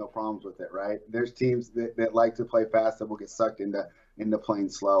up, they have no problems with it, right? There's teams that like to play fast that will get sucked into playing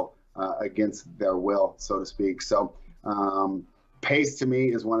slow against their will, so to speak. So pace to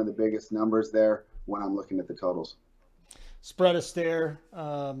me is one of the biggest numbers there when I'm looking at the totals. Spread a stare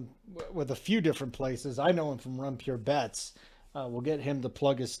with a few different places. I know him from Run Pure Bets. We'll get him to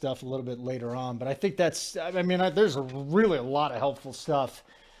plug his stuff a little bit later on, but I think there's really a lot of helpful stuff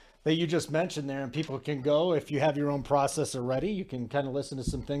that you just mentioned there, and people can go, if you have your own process already, you can kind of listen to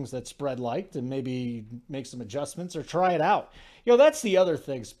some things that Spread liked and maybe make some adjustments or try it out. That's the other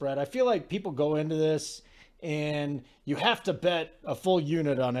thing, Spread. I feel like people go into this and you have to bet a full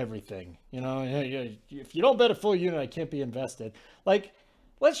unit on everything. If you don't bet a full unit, I can't be invested. Like,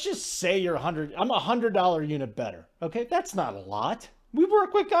 let's just say you're I'm $100 unit better. Okay, that's not a lot. We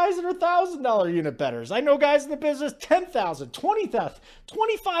work with guys that are $1,000 unit bettors. I know guys in the business, $10,000, $20,000,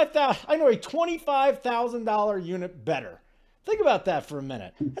 $25,000. I know a $25,000 unit better. Think about that for a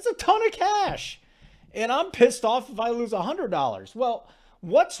minute. That's a ton of cash. And I'm pissed off if I lose $100. Well,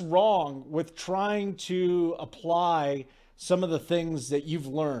 what's wrong with trying to apply some of the things that you've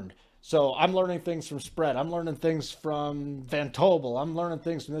learned? So I'm learning things from Spread. I'm learning things from Van Tobel. I'm learning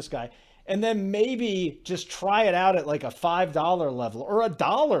things from this guy. And then maybe just try it out at like a $5 level or a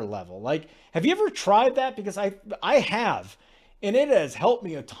 $1 level. Like, have you ever tried that? Because I have, and it has helped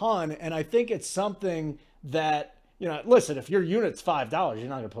me a ton. And I think it's something that, you know, listen, if your unit's $5, you're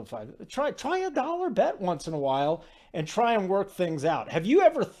not going to put $5. Try a $1 bet once in a while and try and work things out. Have you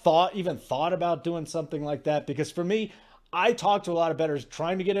ever even thought about doing something like that? Because for me, I talk to a lot of bettors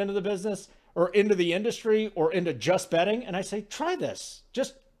trying to get into the business or into the industry or into just betting. And I say, try this.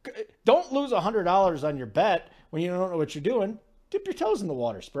 Just don't lose $100 on your bet when you don't know what you're doing. Dip your toes in the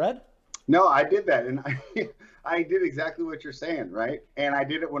water, Spread. No, I did that. And I did exactly what you're saying, right? And I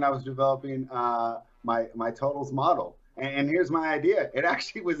did it when I was developing my totals model. And here's my idea. It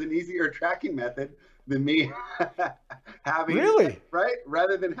actually was an easier tracking method than me having, really? Right?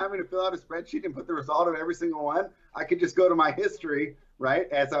 Rather than having to fill out a spreadsheet and put the result of every single one, I could just go to my history,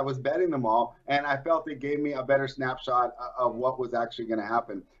 right, as I was betting them all. And I felt it gave me a better snapshot of what was actually going to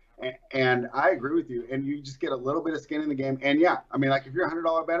happen. And I agree with you. And you just get a little bit of skin in the game. And yeah, I mean, like if you're a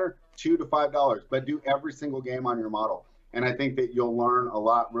 $100 better, $2 to $5, but do every single game on your model. And I think that you'll learn a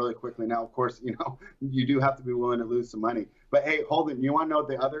lot really quickly. Now, of course, you know, you do have to be willing to lose some money. But hey, Holden, you want to know what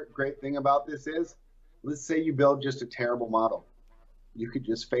the other great thing about this is? Let's say you build just a terrible model. You could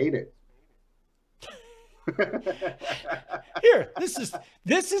just fade it. Here,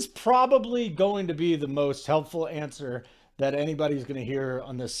 this is probably going to be the most helpful answer that anybody's going to hear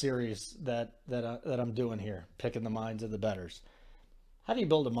on this series that I'm doing here, picking the minds of the bettors. How do you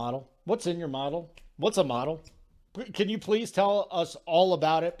build a model? What's in your model? What's a model? Can you please tell us all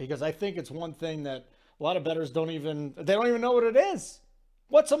about it? Because I think it's one thing that a lot of bettors don't even know what it is.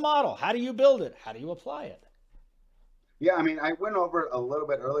 What's a model? How do you build it? How do you apply it? Yeah, I mean, I went over it a little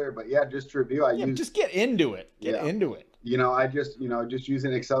bit earlier, but yeah, just to review, just get into it. Get into it. You know, I just use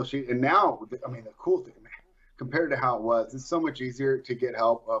an Excel sheet. And now, I mean, the cool thing, man, compared to how it was, it's so much easier to get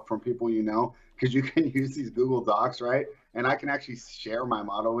help from people you know, because you can use these Google Docs, right? And I can actually share my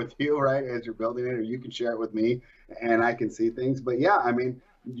model with you, right, as you're building it, or you can share it with me, and I can see things. But yeah, I mean,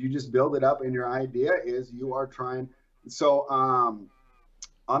 you just build it up, and your idea is you are trying. So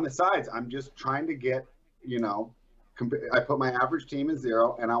on the sides, I'm just trying to get, you know, I put my average team as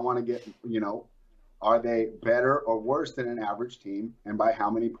 0, and I want to get, you know, are they better or worse than an average team, and by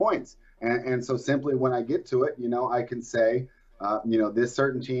how many points? And so simply when I get to it, you know, I can say, you know, this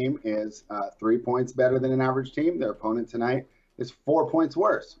certain team is 3 points better than an average team. Their opponent tonight is 4 points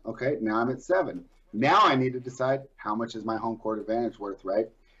worse. Okay, now I'm at 7. Now I need to decide how much is my home court advantage worth, right?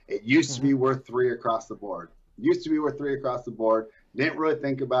 It used to be worth 3 across the board. Didn't really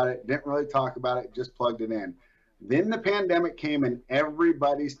think about it. Didn't really talk about it. Just plugged it in. Then the pandemic came and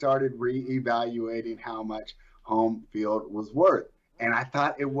everybody started reevaluating how much home field was worth. And I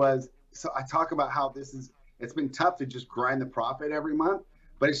thought it was, so I talk about how it's been tough to just grind the profit every month,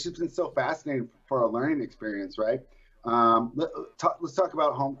 but it's just been so fascinating for a learning experience, right? Let's talk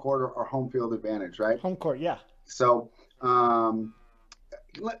about home court or home field advantage, right? Home court, yeah. So I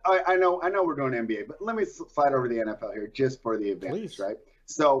know we're doing NBA, but let me slide over to the NFL here just for the advantage, right?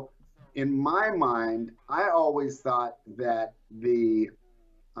 So in my mind, I always thought that the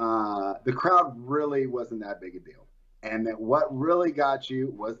crowd really wasn't that big a deal, and that what really got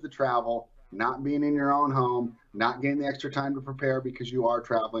you was the travel, not being in your own home, not getting the extra time to prepare because you are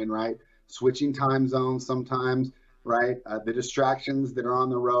traveling, right? Switching time zones sometimes, right? The distractions that are on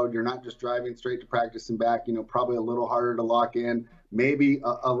the road. You're not just driving straight to practice and back. You know, probably a little harder to lock in. Maybe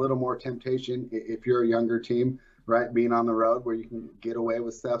a little more temptation if you're a younger team, right, being on the road where you can get away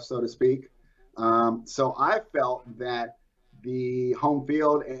with stuff, so to speak. So I felt that the home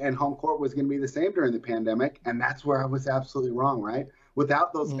field and home court was going to be the same during the pandemic, and that's where I was absolutely wrong, right?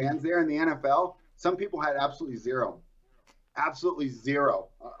 Without those fans there in the NFL, some people had absolutely zero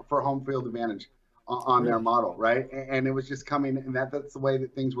for home field advantage on their model, right? And it was just coming, and that's the way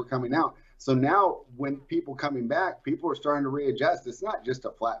that things were coming out. So now when people coming back, people are starting to readjust. It's not just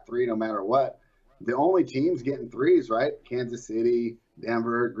a flat 3 no matter what. The only teams getting 3s, right? Kansas City,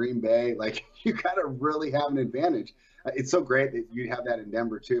 Denver, Green Bay. Like, you got to really have an advantage. It's so great that you have that in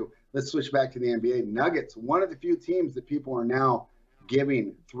Denver too. Let's switch back to the NBA. Nuggets, one of the few teams that people are now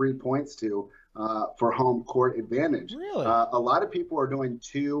giving 3 points to. for home court advantage. Really? A lot of people are doing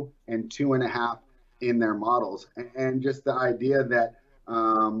 2 and 2.5 in their models, and just the idea that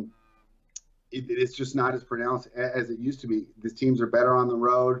it's just not as pronounced as it used to be. These teams are better on the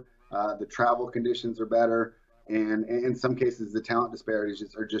road. The travel conditions are better, and in some cases, the talent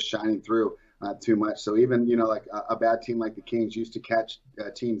disparities are just shining through too much. So even, like a bad team like the Kings used to catch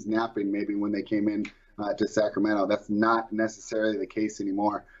teams napping maybe when they came in to Sacramento. That's not necessarily the case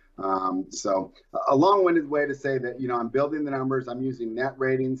anymore. So a long-winded way to say that, I'm building the numbers. I'm using net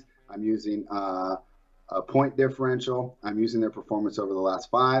ratings. I'm using a point differential. I'm using their performance over the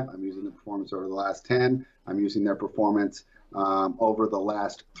last 5. I'm using the performance over the last 10. I'm using their performance over the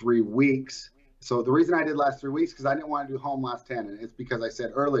last 3 weeks. So the reason I did last 3 weeks, because I didn't want to do home last 10. And it's because I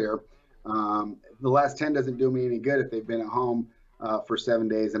said earlier, the last 10 doesn't do me any good if they've been at home for 7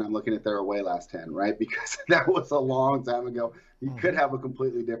 days and I'm looking at their away last 10, right? Because that was a long time ago. You could have a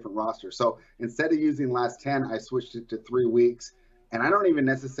completely different roster. So instead of using last 10, I switched it to 3 weeks. And I don't even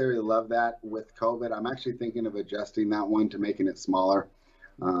necessarily love that with COVID. I'm actually thinking of adjusting that one to making it smaller.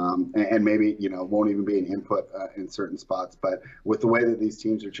 And maybe, won't even be an input in certain spots. But with the way that these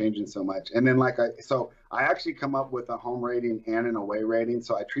teams are changing so much. And then so I actually come up with a home rating and an away rating.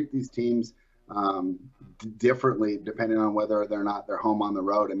 So I treat these teams differently depending on whether or not they're home on the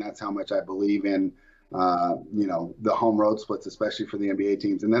road. And that's how much I believe in, the home road splits, especially for the NBA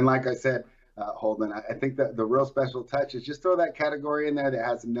teams. And then, like I said, Holden, I think that the real special touch is just throw that category in there that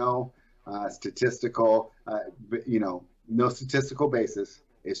has no statistical, no statistical basis.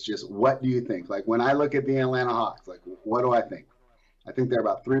 It's just, what do you think? Like when I look at the Atlanta Hawks, like what do I think? I think they're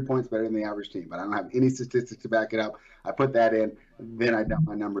about 3 points better than the average team, but I don't have any statistics to back it up. I put that in, then I dump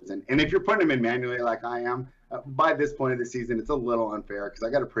my numbers in. And if you're putting them in manually like I am, by this point of the season, it's a little unfair because I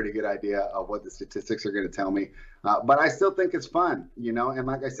got a pretty good idea of what the statistics are going to tell me. But I still think it's fun, And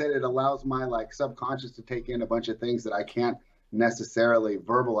like I said, it allows my subconscious to take in a bunch of things that I can't necessarily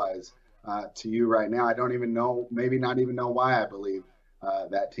verbalize to you right now. I don't even know, maybe not even know why I believe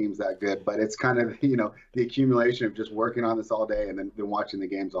that team's that good. But it's kind of, the accumulation of just working on this all day and then watching the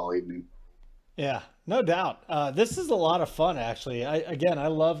games all evening. Yeah, no doubt. This is a lot of fun, actually. I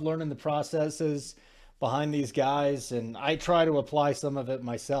love learning the processes behind these guys, and I try to apply some of it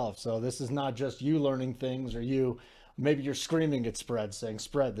myself. So this is not just you learning things, or maybe you're screaming at Spread saying,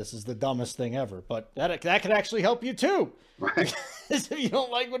 Spread, this is the dumbest thing ever. But that could actually help you too. Right. If you don't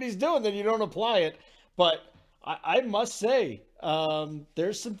like what he's doing, then you don't apply it. But I must say,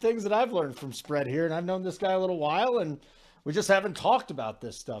 there's some things that I've learned from Spread here, and I've known this guy a little while, and we just haven't talked about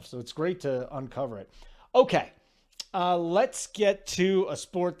this stuff. So it's great to uncover it. Okay. Let's get to a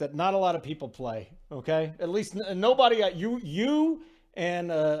sport that not a lot of people play. Okay. At least nobody, you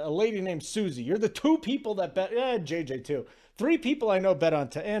and a lady named Susie, you're the 2 people that bet, JJ too. 3 people I know bet on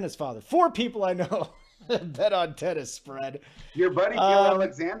tennis, and his father. 4 people I know bet on tennis, Spread. Your buddy Gil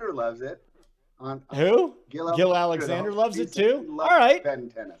Alexander loves it. Who? Gil Alexander loves it too? All right. Betting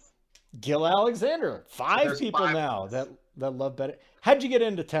tennis. Gil Alexander. 5 people now that love betting. How'd you get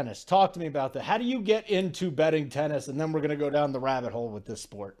into tennis? Talk to me about that. How do you get into betting tennis? And then we're going to go down the rabbit hole with this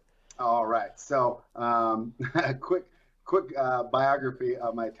sport. All right. So quick biography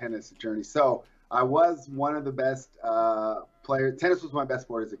of my tennis journey. So I was one of the best players. Tennis was my best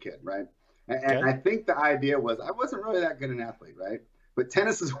sport as a kid, right? And I think the idea was I wasn't really that good an athlete, right? But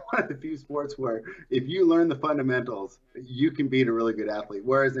tennis is one of the few sports where if you learn the fundamentals, you can beat a really good athlete.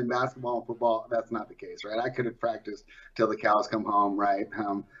 Whereas in basketball and football, that's not the case, right? I could have practiced till the cows come home, right?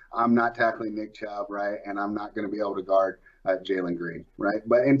 I'm not tackling Nick Chubb, right? And I'm not going to be able to guard Jalen Green, right?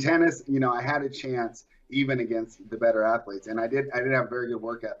 But in tennis, I had a chance even against the better athletes. And I did have a very good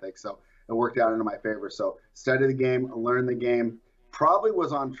work ethic, so it worked out into my favor. So studied the game, learned the game, probably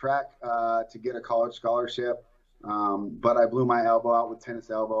was on track to get a college scholarship. But I blew my elbow out with tennis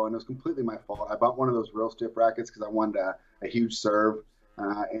elbow, and it was completely my fault. I bought one of those real stiff rackets because I wanted a huge serve.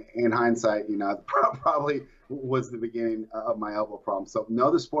 In hindsight, probably was the beginning of my elbow problem. So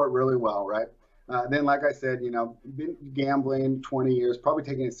know the sport really well, right? Then, like I said, been gambling 20 years, probably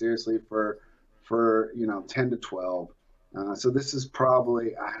taking it seriously for 10 to 12. So this is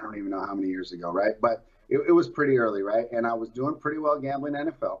probably, I don't even know how many years ago, right? But it was pretty early, right? And I was doing pretty well gambling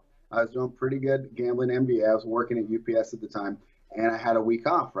NFL. I was doing pretty good gambling NBA. I was working at UPS at the time, and I had a week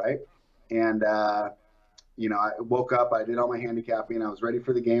off, right? And, I woke up, I did all my handicapping, I was ready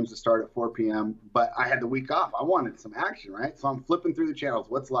for the games to start at 4 p.m., but I had the week off. I wanted some action, right? So I'm flipping through the channels,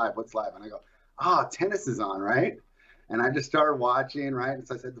 what's live? And I go, tennis is on, right? And I just started watching, right? And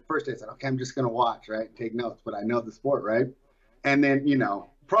so I said, the first day, I said, okay, I'm just going to watch, right? Take notes, but I know the sport, right? And then,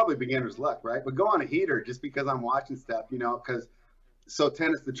 probably beginner's luck, right? But go on a heater just because I'm watching stuff, because So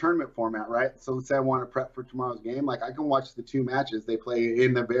tennis, the tournament format, right? So let's say I want to prep for tomorrow's game. Like I can watch the 2 matches. They play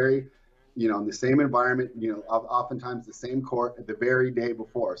in the very, in the same environment, oftentimes the same court the very day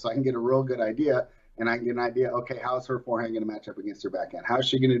before. So I can get a real good idea, and I can get an idea, okay, how's her forehand going to match up against her backhand? How's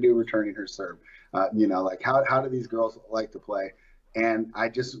she going to do returning her serve? Like how do these girls like to play? And I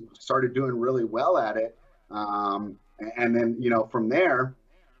just started doing really well at it. And then, from there,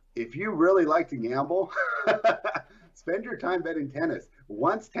 if you really like to gamble, spend your time betting tennis.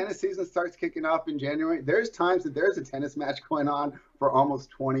 Once tennis season starts kicking off in January, there's times that there's a tennis match going on for almost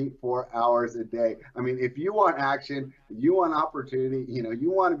 24 hours a day. I mean, if you want action, you want opportunity,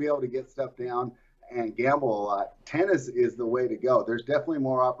 you want to be able to get stuff down and gamble a lot, tennis is the way to go. There's definitely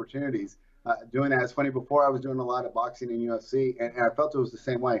more opportunities doing that. It's funny, before I was doing a lot of boxing and UFC, and I felt it was the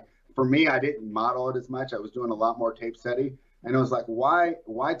same way. For me, I didn't model it as much. I was doing a lot more tape study. And it was like, why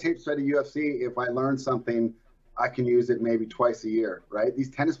tape study UFC if I learn something, I can use it maybe twice a year, right?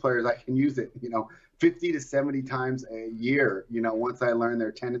 These tennis players, I can use it, 50 to 70 times a year, once I learn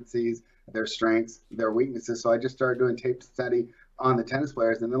their tendencies, their strengths, their weaknesses. So I just started doing tape study on the tennis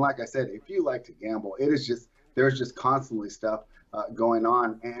players. And then, like I said, if you like to gamble, there's just constantly stuff going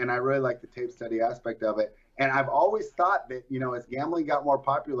on. And I really like the tape study aspect of it. And I've always thought that, as gambling got more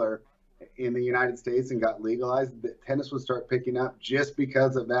popular in the United States and got legalized, that tennis would start picking up just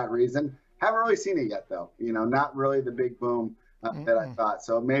because of that reason. Haven't really seen it yet, though. Not really the big boom that I thought.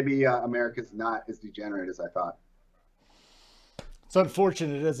 So maybe America's not as degenerate as I thought. It's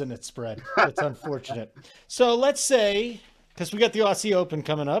unfortunate, isn't it, Spread? It's unfortunate. So let's say, because we got the Aussie Open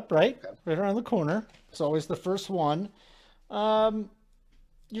coming up, right? Okay. Right around the corner. It's always the first one.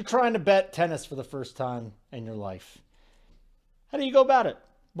 You're trying to bet tennis for the first time in your life. How do you go about it?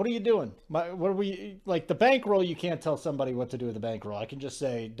 What are you doing? Like the bankroll, you can't tell somebody what to do with the bankroll. I can just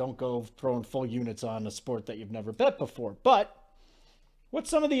say, don't go throwing full units on a sport that you've never bet before. But what's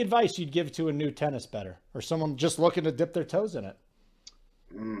some of the advice you'd give to a new tennis bettor or someone just looking to dip their toes in it?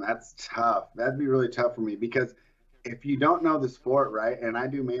 That's tough. That'd be really tough for me, because if you don't know the sport, right, and I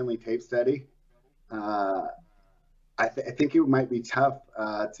do mainly tape study, I think it might be tough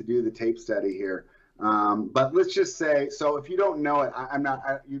to do the tape study here. But let's just say, so if you don't know it,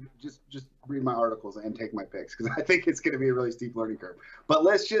 you just read my articles and take my picks, because I think it's going to be a really steep learning curve. But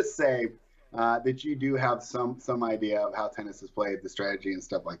let's just say that you do have some idea of how tennis is played, the strategy and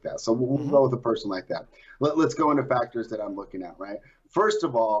stuff like that. So we'll go with a person like that. Let's go into factors that I'm looking at, right? First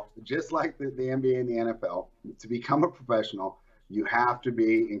of all, just like the NBA and the NFL, to become a professional, you have to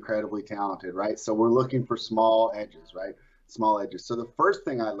be incredibly talented, right? So we're looking for small edges, right? Small edges. So the first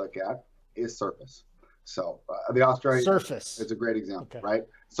thing I look at is surface. So the Australian surface is a great example, right?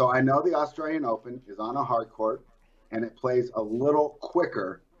 So I know the Australian Open is on a hard court, and it plays a little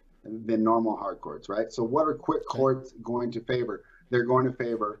quicker than normal hard courts, right? So what are quick courts going to favor? They're going to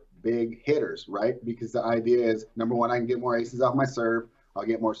favor big hitters, right? Because the idea is, number one, I can get more aces off my serve. I'll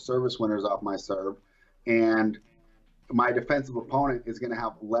get more service winners off my serve. And my defensive opponent is going to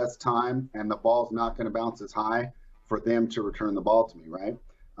have less time, and the ball's not going to bounce as high for them to return the ball to me, right?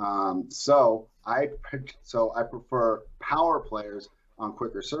 So I prefer power players on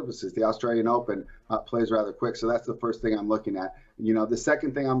quicker surfaces. The Australian Open plays rather quick, so that's the first thing I'm looking at. The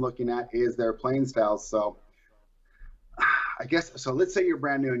second thing I'm looking at is their playing styles. So I guess, so let's say you're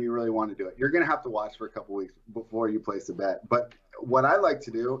brand new and you really want to do it. You're going to have to watch for a couple weeks before you place a bet. But what I like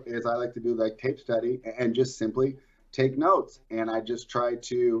to do is I like to do like tape study and just simply take notes. And I just try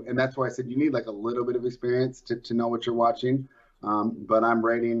to, and that's why I said you need like a little bit of experience to know what you're watching. But I'm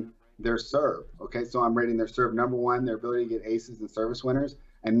rating their serve. Okay, so I'm rating their serve. Number one, their ability to get aces and service winners.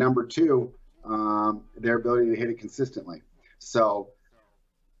 And number two, their ability to hit it consistently. So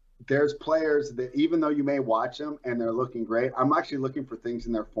there's players that, even though you may watch them and they're looking great, I'm actually looking for things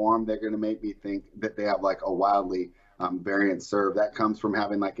in their form that are going to make me think that they have like a wildly variant serve. That comes from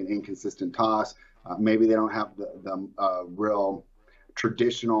having like an inconsistent toss. Maybe they don't have the real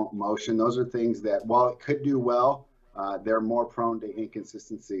traditional motion. Those are things that, while it could do well, they're more prone to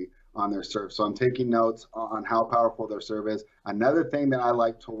inconsistency on their serve. So I'm taking notes on how powerful their serve is. Another thing that I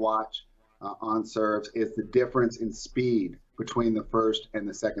like to watch on serves is the difference in speed between the first and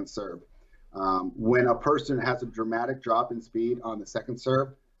the second serve. When a person has a dramatic drop in speed on the second serve,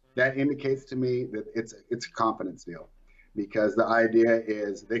 that indicates to me that it's a confidence deal, because the idea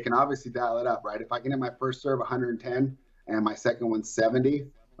is they can obviously dial it up, right? If I can hit my first serve 110 and my second one 70,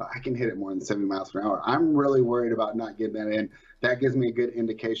 I can hit it more than 70 miles per hour. I'm really worried about not getting that in. That gives me a good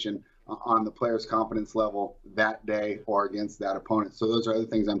indication on the player's confidence level that day or against that opponent. So those are other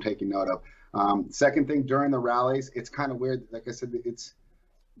things I'm taking note of. Second thing, during the rallies, it's kind of weird. Like I said,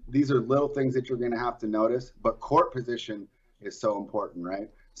 these are little things that you're going to have to notice, but court position is so important, right?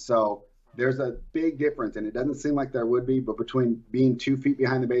 So there's a big difference, and it doesn't seem like there would be, but between being 2 feet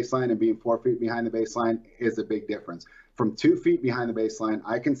behind the baseline and being 4 feet behind the baseline is a big difference. From 2 feet behind the baseline,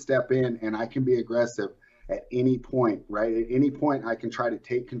 I can step in and I can be aggressive at any point, right? At any point, I can try to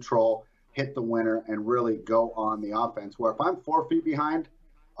take control, hit the winner, and really go on the offense. Where if I'm 4 feet behind,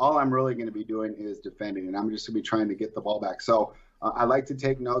 all I'm really going to be doing is defending, and I'm just going to be trying to get the ball back. So I like to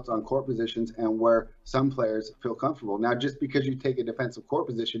take notes on court positions and where some players feel comfortable. Now, just because you take a defensive court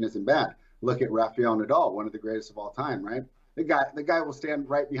position isn't bad. Look at Rafael Nadal, one of the greatest of all time, right? The guy will stand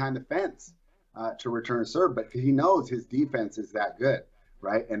right behind the fence to return a serve, but he knows his defense is that good,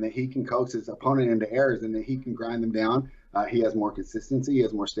 right? And that he can coax his opponent into errors and that he can grind them down. He has more consistency, he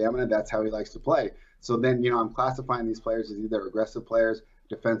has more stamina. That's how he likes to play. So then, I'm classifying these players as either aggressive players,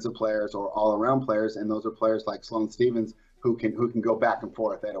 defensive players, or all-around players, and those are players like Sloane Stephens who can go back and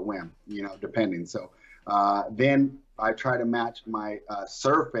forth at a whim, depending. So then I try to match my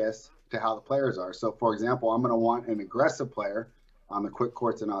surface to how the players are. So, for example, I'm going to want an aggressive player on the quick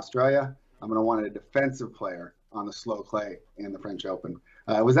courts in Australia. I'm going to want a defensive player on the slow clay in the French Open.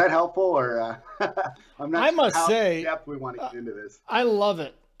 Was that helpful, or I'm not I must sure how say, in depth we want to get into this. I love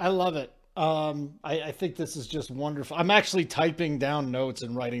it. I think this is just wonderful. I'm actually typing down notes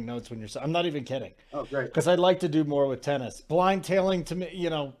and writing notes when you're. I'm not even kidding. Oh, great. Because I'd like to do more with tennis. Blind tailing, to me,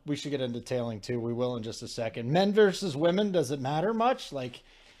 we should get into tailing too. We will in just a second. Men versus women, does it matter much? Like,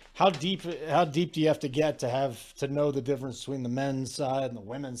 how deep do you have to get to know the difference between the men's side and the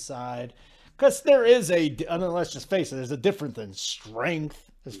women's side? Because there is let's just face it, there's a difference in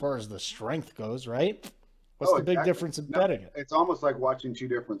strength as far as the strength goes, right? What's the big difference in betting it? It's almost like watching two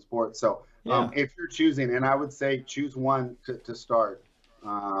different sports. So if you're choosing, and I would say choose one to start,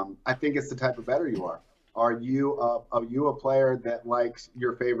 I think it's the type of bettor you are. Are you a player that likes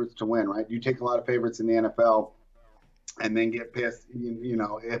your favorites to win, right? You take a lot of favorites in the NFL and then get pissed,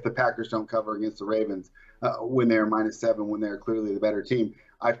 if the Packers don't cover against the Ravens when they're -7, when they're clearly the better team.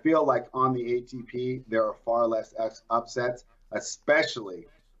 I feel like on the ATP, there are far less upsets, especially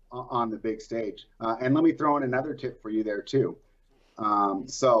on the big stage. And let me throw in another tip for you there too.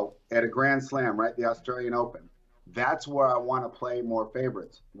 So at a Grand Slam, right, the Australian Open, that's where I want to play more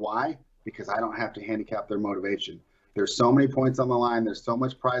favorites. Why? Because I don't have to handicap their motivation. There's so many points on the line. There's so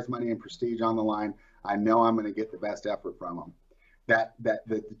much prize money and prestige on the line. I know I'm going to get the best effort from them.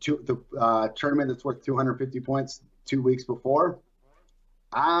 The tournament that's worth 250 points 2 weeks before,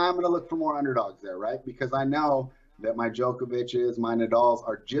 I'm going to look for more underdogs there, right? Because I know that my Djokovic's, my Nadals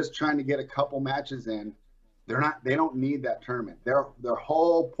are just trying to get a couple matches in. They don't need that tournament. Their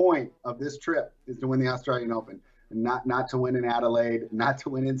whole point of this trip is to win the Australian Open, not to win in Adelaide, not to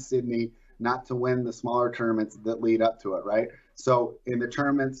win in Sydney, not to win the smaller tournaments that lead up to it, right? So in the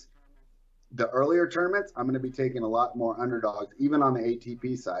tournaments, the earlier tournaments, I'm going to be taking a lot more underdogs, even on the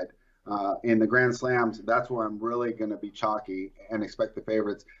ATP side. In the Grand Slams, that's where I'm really going to be chalky and expect the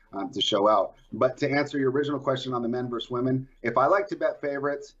favorites to show out. But to answer your original question on the men versus women, if I like to bet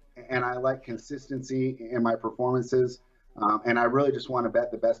favorites and I like consistency in my performances, and I really just want to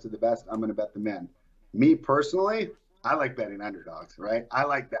bet the best of the best, I'm going to bet the men. Me personally, I like betting underdogs, right? I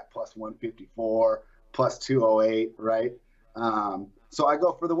like that plus 154, plus 208, right? So I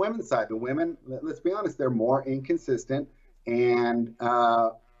go for the women's side. The women, let's be honest, they're more inconsistent, and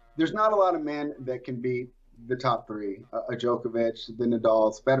there's not a lot of men that can beat the top three. A Djokovic, the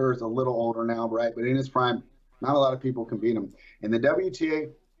Nadal. Federer's a little older now, right? But in his prime, not a lot of people can beat him. In the WTA,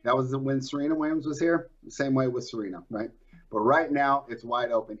 that was when Serena Williams was here. The same way with Serena, right? But right now, it's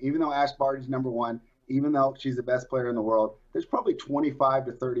wide open. Even though Ash Barty's #1, even though she's the best player in the world, there's probably 25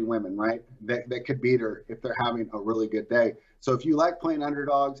 to 30 women, right, that could beat her if they're having a really good day. So if you like playing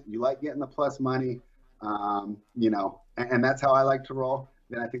underdogs, you like getting the plus money, and that's how I like to roll,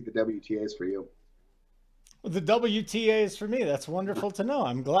 then I think the WTA is for you. Well, the WTA is for me. That's wonderful to know.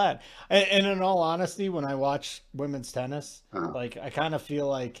 I'm glad. And in all honesty, when I watch women's tennis, like I kind of feel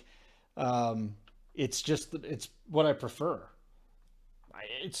like it's what I prefer.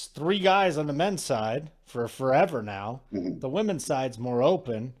 It's three guys on the men's side for forever now. Mm-hmm. The women's side's more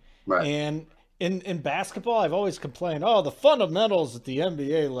open. Right. And in basketball, I've always complained, the fundamentals at the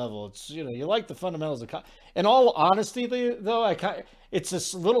NBA level. It's, you like the fundamentals. In all honesty, though,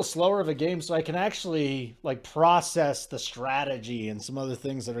 it's a little slower of a game, so I can actually process the strategy and some other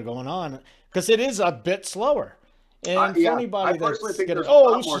things that are going on because it is a bit slower. And for anybody I that's think getting, there's a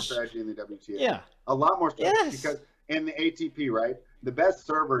lot more strategy in the WTA. Yeah, a lot more strategy because in the ATP, right, the best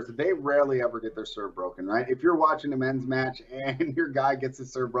servers, they rarely ever get their serve broken, right? If you're watching a men's match and your guy gets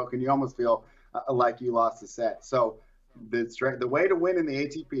his serve broken, you almost feel like you lost the set. So the way to win in the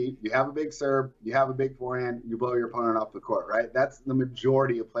ATP, you have a big serve, you have a big forehand, you blow your opponent off the court, right? That's the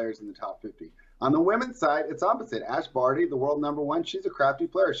majority of players in the top 50. On the women's side, it's opposite. Ash Barty, the world number one, she's a crafty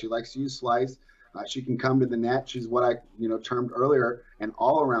player. She likes to use slice. She can come to the net. She's what I termed earlier an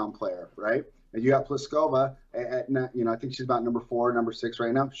all-around player, right? And you got Pliskova I think she's about number 4, number 6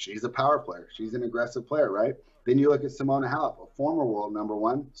 right now. She's a power player. She's an aggressive player, right? Then you look at Simona Halep, a former world number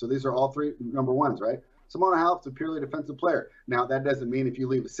one. So these are all 3 number ones, right? Simona Halep's a purely defensive player. Now, that doesn't mean if you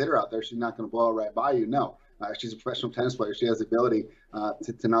leave a sitter out there, she's not going to blow it right by you. No. She's a professional tennis player. She has the ability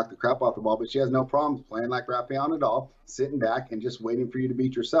to knock the crap off the ball, but she has no problems playing like Rafael Nadal, sitting back and just waiting for you to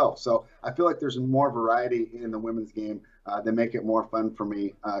beat yourself. So I feel like there's more variety in the women's game that make it more fun for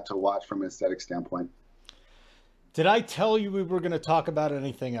me to watch from an aesthetic standpoint. Did I tell you we were going to talk about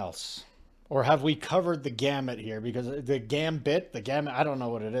anything else? Or have we covered the gamut here? Because the gamut, I don't know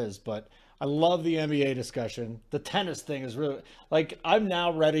what it is, but I love the NBA discussion. The tennis thing is really, like, I'm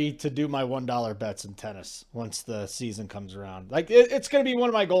now ready to do my $1 bets in tennis once the season comes around. Like, it's going to be one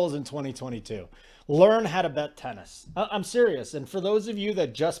of my goals in 2022. Learn how to bet tennis. I'm serious. And for those of you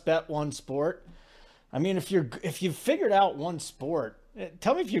that just bet one sport, I mean, if you've figured out one sport,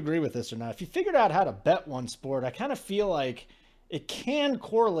 tell me if you agree with this or not. If you figured out how to bet one sport, I kind of feel like it can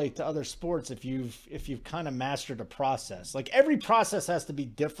correlate to other sports if you've kind of mastered a process. Like, every process has to be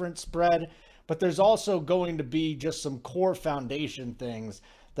different spread, but there's also going to be just some core foundation things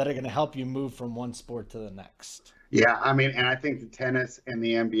that are going to help you move from one sport to the next. Yeah, I mean, and I think the tennis and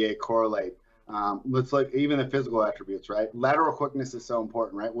the NBA correlate. Let's look even the physical attributes, right? Lateral quickness is so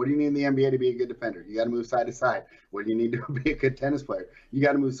important, right? What do you need in the NBA to be a good defender? You got to move side to side. What do you need to be a good tennis player? You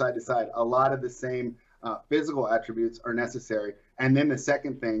got to move side to side. A lot of the same physical attributes are necessary. And then the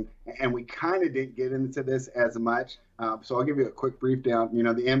second thing, and we kind of didn't get into this as much, so I'll give you a quick brief down. You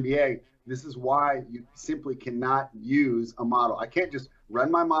know, the NBA, this is why you simply cannot use a model. I can't just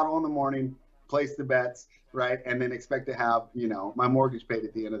run my model in the morning, place the bets, right, and then expect to have, my mortgage paid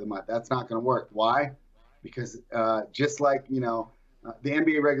at the end of the month. That's not going to work. Why? Because just like, the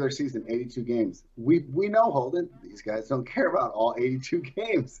NBA regular season, 82 games. We know, Holden, these guys don't care about all 82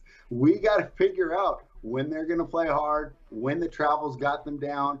 games. We got to figure out when they're going to play hard, when the travel's got them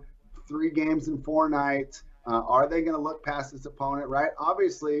down, 3 games in 4 nights. Are they going to look past this opponent, right?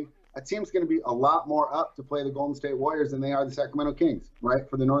 Obviously, a team's going to be a lot more up to play the Golden State Warriors than they are the Sacramento Kings, right,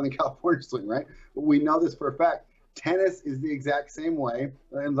 for the Northern California swing, right? But we know this for a fact. Tennis is the exact same way.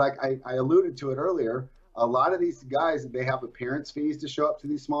 And like I alluded to it earlier, a lot of these guys, they have appearance fees to show up to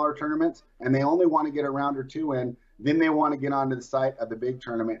these smaller tournaments, and they only want to get a round or 2 in. Then they want to get onto the site of the big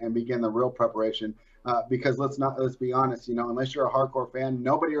tournament and begin the real preparation. Because let's be honest, unless you're a hardcore fan,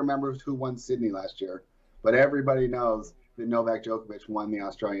 nobody remembers who won Sydney last year, but everybody knows that Novak Djokovic won the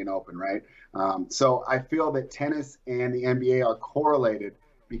Australian Open, right? So I feel that tennis and the NBA are correlated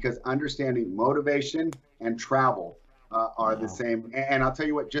because understanding motivation and travel are the same. And I'll tell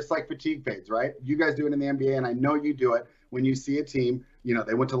you what, just like fatigue fades, right? You guys do it in the NBA, and I know you do it when you see a team,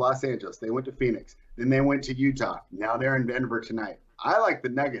 they went to Los Angeles, they went to Phoenix, then they went to Utah. Now they're in Denver tonight. I like the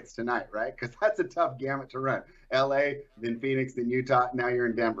Nuggets tonight, right? Because that's a tough gamut to run. LA, then Phoenix, then Utah. Now you're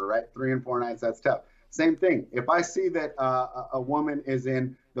in Denver, right? 3 and 4 nights, that's tough. Same thing. If I see that a woman is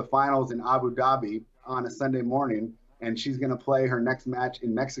in the finals in Abu Dhabi on a Sunday morning and she's going to play her next match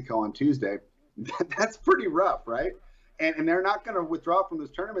in Mexico on Tuesday, that's pretty rough, right? And they're not going to withdraw from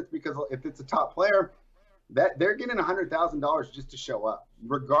those tournaments because if it's a top player, that they're getting $100,000 just to show up,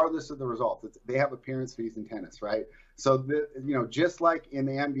 regardless of the results. They have appearance fees in tennis, right? So, just like in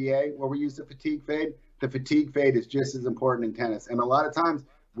the NBA where we use the fatigue fade is just as important in tennis. And a lot of times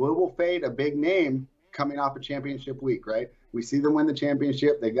we will fade a big name coming off a championship week, right? We see them win the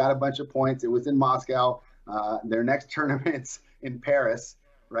championship. They got a bunch of points. It was in Moscow. Their next tournament's in Paris,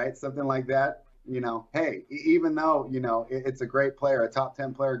 right? Something like that. Hey, even though, it's a great player, a top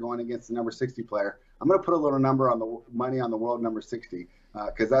 10 player going against the number 60 player, I'm going to put a little number on the money on the world number 60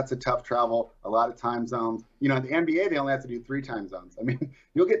 because that's a tough travel, a lot of time zones. In the NBA, they only have to do 3 time zones. I mean,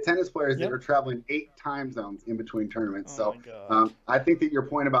 you'll get tennis players that are traveling 8 time zones in between tournaments. I think that your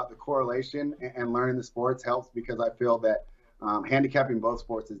point about the correlation and learning the sports helps because I feel that handicapping both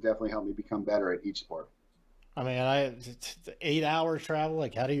sports has definitely helped me become better at each sport. I mean, 8 hours travel.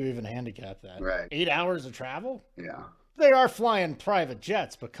 Like, how do you even handicap that? Right. 8 hours of travel? Yeah. They are flying private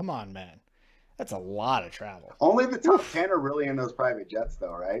jets, but come on, man. That's a lot of travel. Only the top 10 are really in those private jets,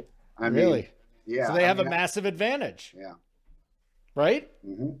 though, right? Really? Yeah. So they have a massive advantage. Yeah. Right?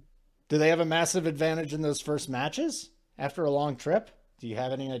 Mm-hmm. Do they have a massive advantage in those first matches after a long trip? Do you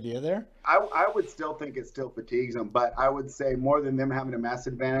have any idea there? I would still think it still fatigues them, but I would say more than them having a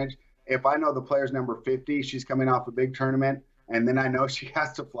massive advantage, if I know the player's number 50, she's coming off a big tournament, and then I know she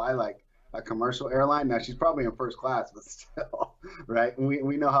has to fly like a commercial airline. Now she's probably in first class, but still, right? And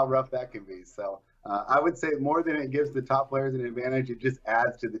we know how rough that can be. So I would say more than it gives the top players an advantage, it just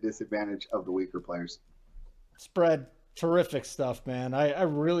adds to the disadvantage of the weaker players. Spread, terrific stuff, man. I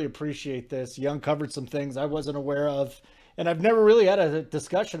really appreciate this. You uncovered some things I wasn't aware of, and I've never really had a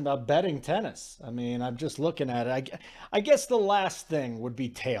discussion about betting tennis. I mean, I'm just looking at it. I guess the last thing would be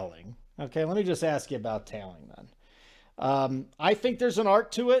tailing. Okay, let me just ask you about tailing then. I think there's an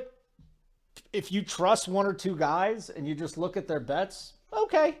art to it. If you trust one or two guys and you just look at their bets,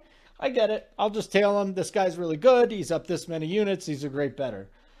 okay, I get it. I'll just tail him. This guy's really good. He's up this many units. He's a great bettor.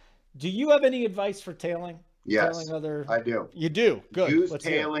 Do you have any advice for tailing? Yes, I do. You do? Good.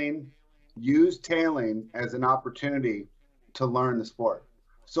 Use tailing as an opportunity to learn the sport.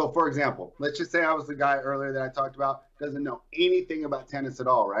 So, for example, let's just say I was the guy earlier that I talked about, doesn't know anything about tennis at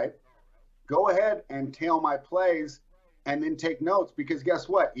all, right? Go ahead and tail my plays and then take notes, because guess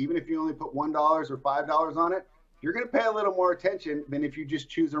what? Even if you only put $1 or $5 on it, you're going to pay a little more attention than if you just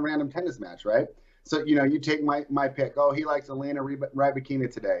choose a random tennis match, right? So, you take my pick. Oh, he likes Elena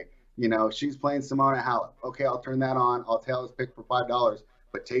Rybakina today. She's playing Simona Halep. Okay, I'll turn that on. I'll tail his pick for $5.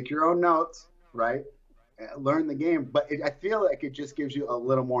 But take your own notes, right? Learn the game. But I feel like it just gives you a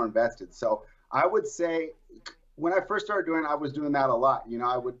little more invested. So I would say when I first started doing it, I was doing that a lot.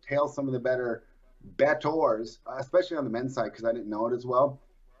 I would tail some of the better bettors, especially on the men's side, because I didn't know it as well,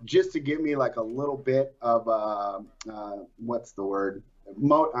 just to give me like a little bit of what's the word?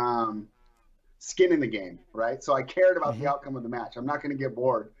 Skin in the game, right? So I cared about the outcome of the match. I'm not going to get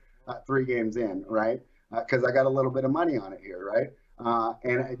bored 3 games in, right? Because I got a little bit of money on it here, right?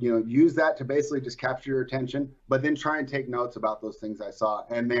 And use that to basically just capture your attention, but then try and take notes about those things I saw.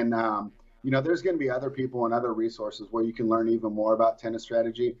 And then there's going to be other people and other resources where you can learn even more about tennis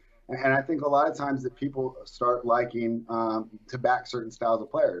strategy. And I think a lot of times that people start liking to back certain styles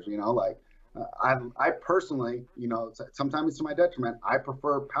of players, I personally, sometimes to my detriment, I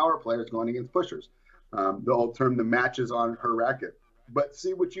prefer power players going against pushers. The old term, the matches on her racket. But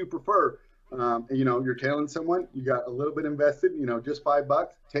see what you prefer. You're tailing someone, you got a little bit invested, just $5,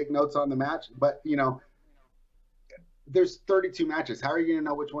 take notes on the match. But, there's 32 matches. How are you going to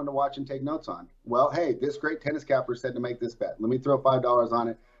know which one to watch and take notes on? Well, hey, this great tennis capper said to make this bet. Let me throw $5 on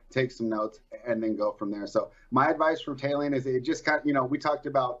it, take some notes, and then go from there. So my advice for tailing is it just kind of, we talked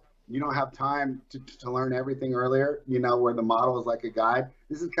about you don't have time to learn everything earlier, where the model is like a guide.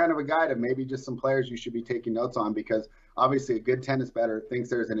 This is kind of a guide of maybe just some players you should be taking notes on, because obviously a good tennis bettor thinks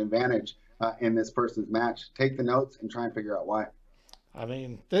there's an advantage in this person's match. Take the notes and try and figure out why. I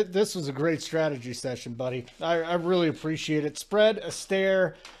mean, this was a great strategy session, buddy. I really appreciate it. Spread,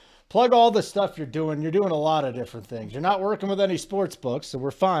 Astaire, plug all the stuff you're doing. You're doing a lot of different things. You're not working with any sports books, so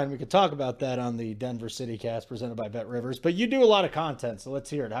we're fine. We could talk about that on the Denver City Cast presented by Bet Rivers. But you do a lot of content, so let's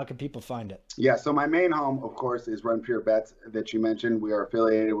hear it. How can people find it? Yeah, so my main home, of course, is Run Pure Bets that you mentioned. We are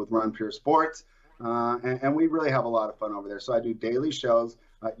affiliated with Run Pure Sports, and we really have a lot of fun over there. So I do daily shows,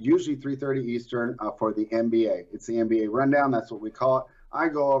 usually 3:30 Eastern for the NBA. It's the NBA Rundown. That's what we call it. I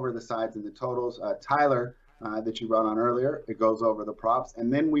go over the sides and the totals. Tyler, that you brought on earlier, it goes over the props.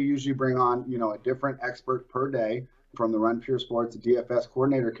 And then we usually bring on, a different expert per day from the Run Pure Sports DFS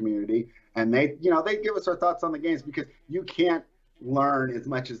coordinator community. And they give us our thoughts on the games, because you can't learn as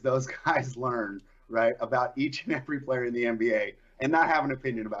much as those guys learn, right, about each and every player in the NBA and not have an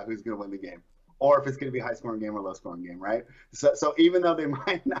opinion about who's going to win the game, or if it's going to be a high-scoring game or low-scoring game, right? So even though they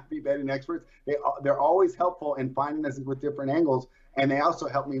might not be betting experts, they're always helpful in finding us with different angles, and they also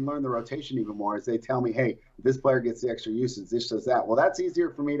help me learn the rotation even more as they tell me, hey, this player gets the extra usage, this does that. Well, that's easier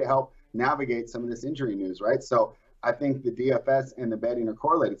for me to help navigate some of this injury news, right? So I think the DFS and the betting are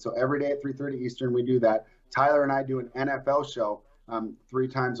correlated. So every day at 3:30 Eastern, we do that. Tyler and I do an NFL show 3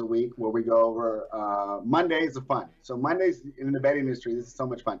 times a week where we go over Mondays of fun. So Mondays in the betting industry, this is so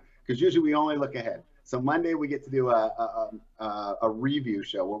much fun, because usually we only look ahead. So Monday we get to do a review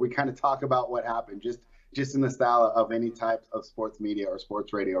show where we kind of talk about what happened, just in the style of any type of sports media or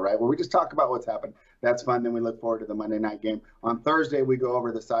sports radio, right? Where we just talk about what's happened. That's fun. Then we look forward to the Monday night game. On Thursday, we go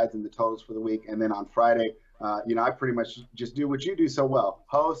over the sides and the totals for the week. And then on Friday, I pretty much just do what you do so well,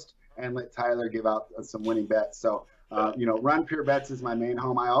 host and let Tyler give out some winning bets. So, Run Pure Bets is my main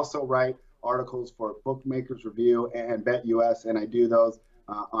home. I also write articles for Bookmakers Review and Bet US, and I do those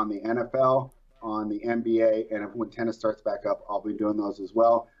on the NFL, on the NBA, and when tennis starts back up, I'll be doing those as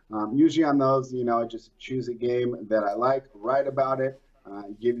well. Usually on those, I just choose a game that I like, write about it,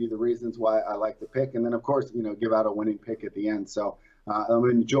 give you the reasons why I like the pick, and then, of course, give out a winning pick at the end. So I'm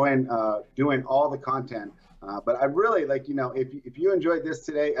enjoying doing all the content But I really if you enjoyed this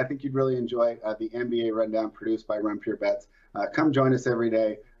today, I think you'd really enjoy the NBA Rundown produced by Run Pure Bets. Come join us every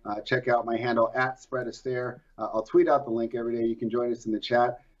day. Check out my handle @SpreadAstare. I'll tweet out the link every day. You can join us in the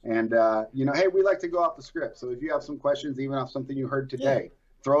chat. And, hey, we like to go off the script. So if you have some questions, even off something you heard today,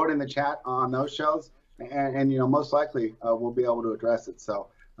 throw it in the chat on those shows. And most likely we'll be able to address it. So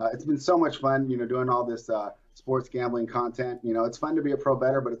it's been so much fun, doing all this sports gambling content. It's fun to be a pro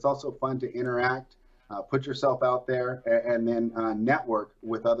bettor, but it's also fun to interact, put yourself out there, and then network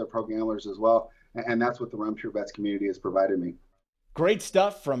with other pro gamblers as well. And that's what the Run Pure Bets community has provided me. Great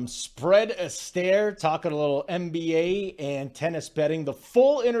stuff from Spread Astaire, talking a little NBA and tennis betting. The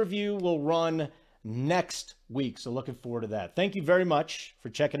full interview will run next week, so looking forward to that. Thank you very much for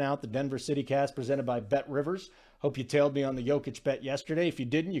checking out the Denver City Cast presented by Bet Rivers. Hope you tailed me on the Jokic bet yesterday. If you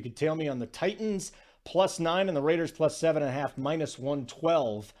didn't, you could tail me on the Titans +9 and the Raiders +7.5,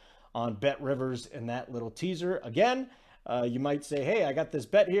 -112 on Bet Rivers in that little teaser. Again, you might say, hey, I got this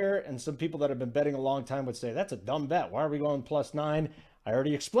bet here. And some people that have been betting a long time would say, that's a dumb bet. Why are we going +9? I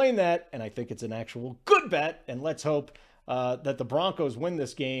already explained that, and I think it's an actual good bet. And let's hope that the Broncos win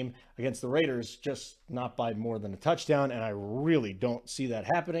this game against the Raiders, just not by more than a touchdown. And I really don't see that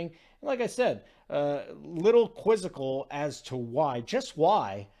happening. And like I said, little quizzical as to why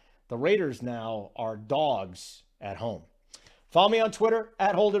the Raiders now are dogs at home. Follow me on Twitter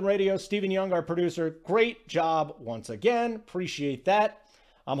 @Holden Radio. Stephen Young, our producer. Great job once again. Appreciate that.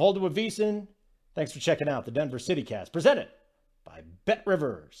 I'm Holden with VSiN. Thanks for checking out the Denver City Cast, presented by Bet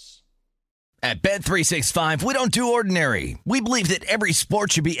Rivers. At Bet365, we don't do ordinary. We believe that every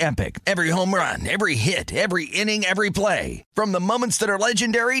sport should be epic. Every home run, every hit, every inning, every play. From the moments that are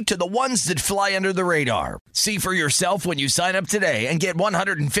legendary to the ones that fly under the radar. See for yourself when you sign up today and get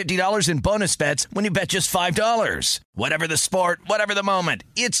 $150 in bonus bets when you bet just $5. Whatever the sport, whatever the moment,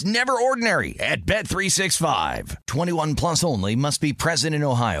 it's never ordinary at Bet365. 21 plus only. Must be present in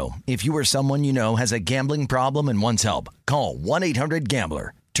Ohio. If you or someone you know has a gambling problem and wants help, call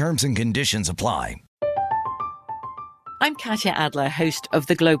 1-800-GAMBLER. Terms and conditions apply. I'm Katya Adler, host of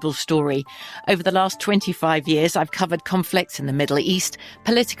The Global Story. Over the last 25 years, I've covered conflicts in the Middle East,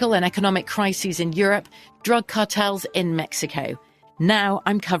 political and economic crises in Europe, drug cartels in Mexico. Now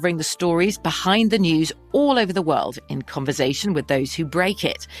I'm covering the stories behind the news all over the world in conversation with those who break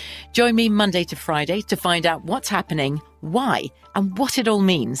it. Join me Monday to Friday to find out what's happening, why, and what it all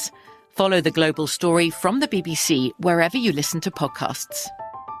means. Follow The Global Story from the BBC wherever you listen to podcasts.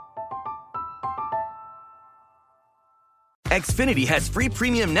 Xfinity has free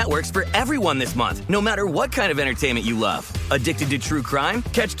premium networks for everyone this month, no matter what kind of entertainment you love. Addicted to true crime?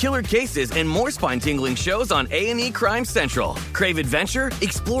 Catch killer cases and more spine-tingling shows on A&E Crime Central. Crave adventure?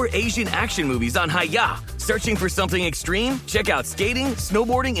 Explore Asian action movies on Hi-YAH. Searching for something extreme? Check out skating,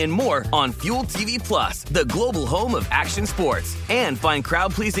 snowboarding, and more on Fuel TV Plus, the global home of action sports. And find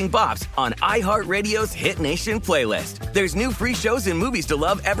crowd-pleasing bops on iHeartRadio's Hit Nation playlist. There's new free shows and movies to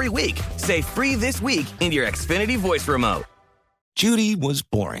love every week. Say free this week in your Xfinity voice remote. Judy was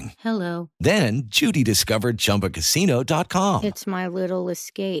boring. Hello. Then Judy discovered ChumbaCasino.com. It's my little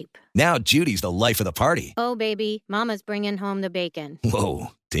escape. Now Judy's the life of the party. Oh, baby, mama's bringing home the bacon. Whoa,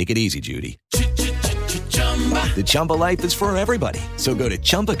 take it easy, Judy. The Chumba life is for everybody. So go to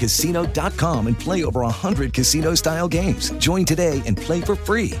ChumbaCasino.com and play over 100 casino-style games. Join today and play for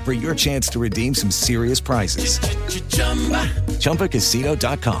free for your chance to redeem some serious prizes.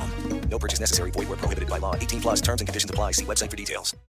 ChumbaCasino.com. No purchase necessary. Void where prohibited by law. 18 plus terms and conditions apply. See website for details.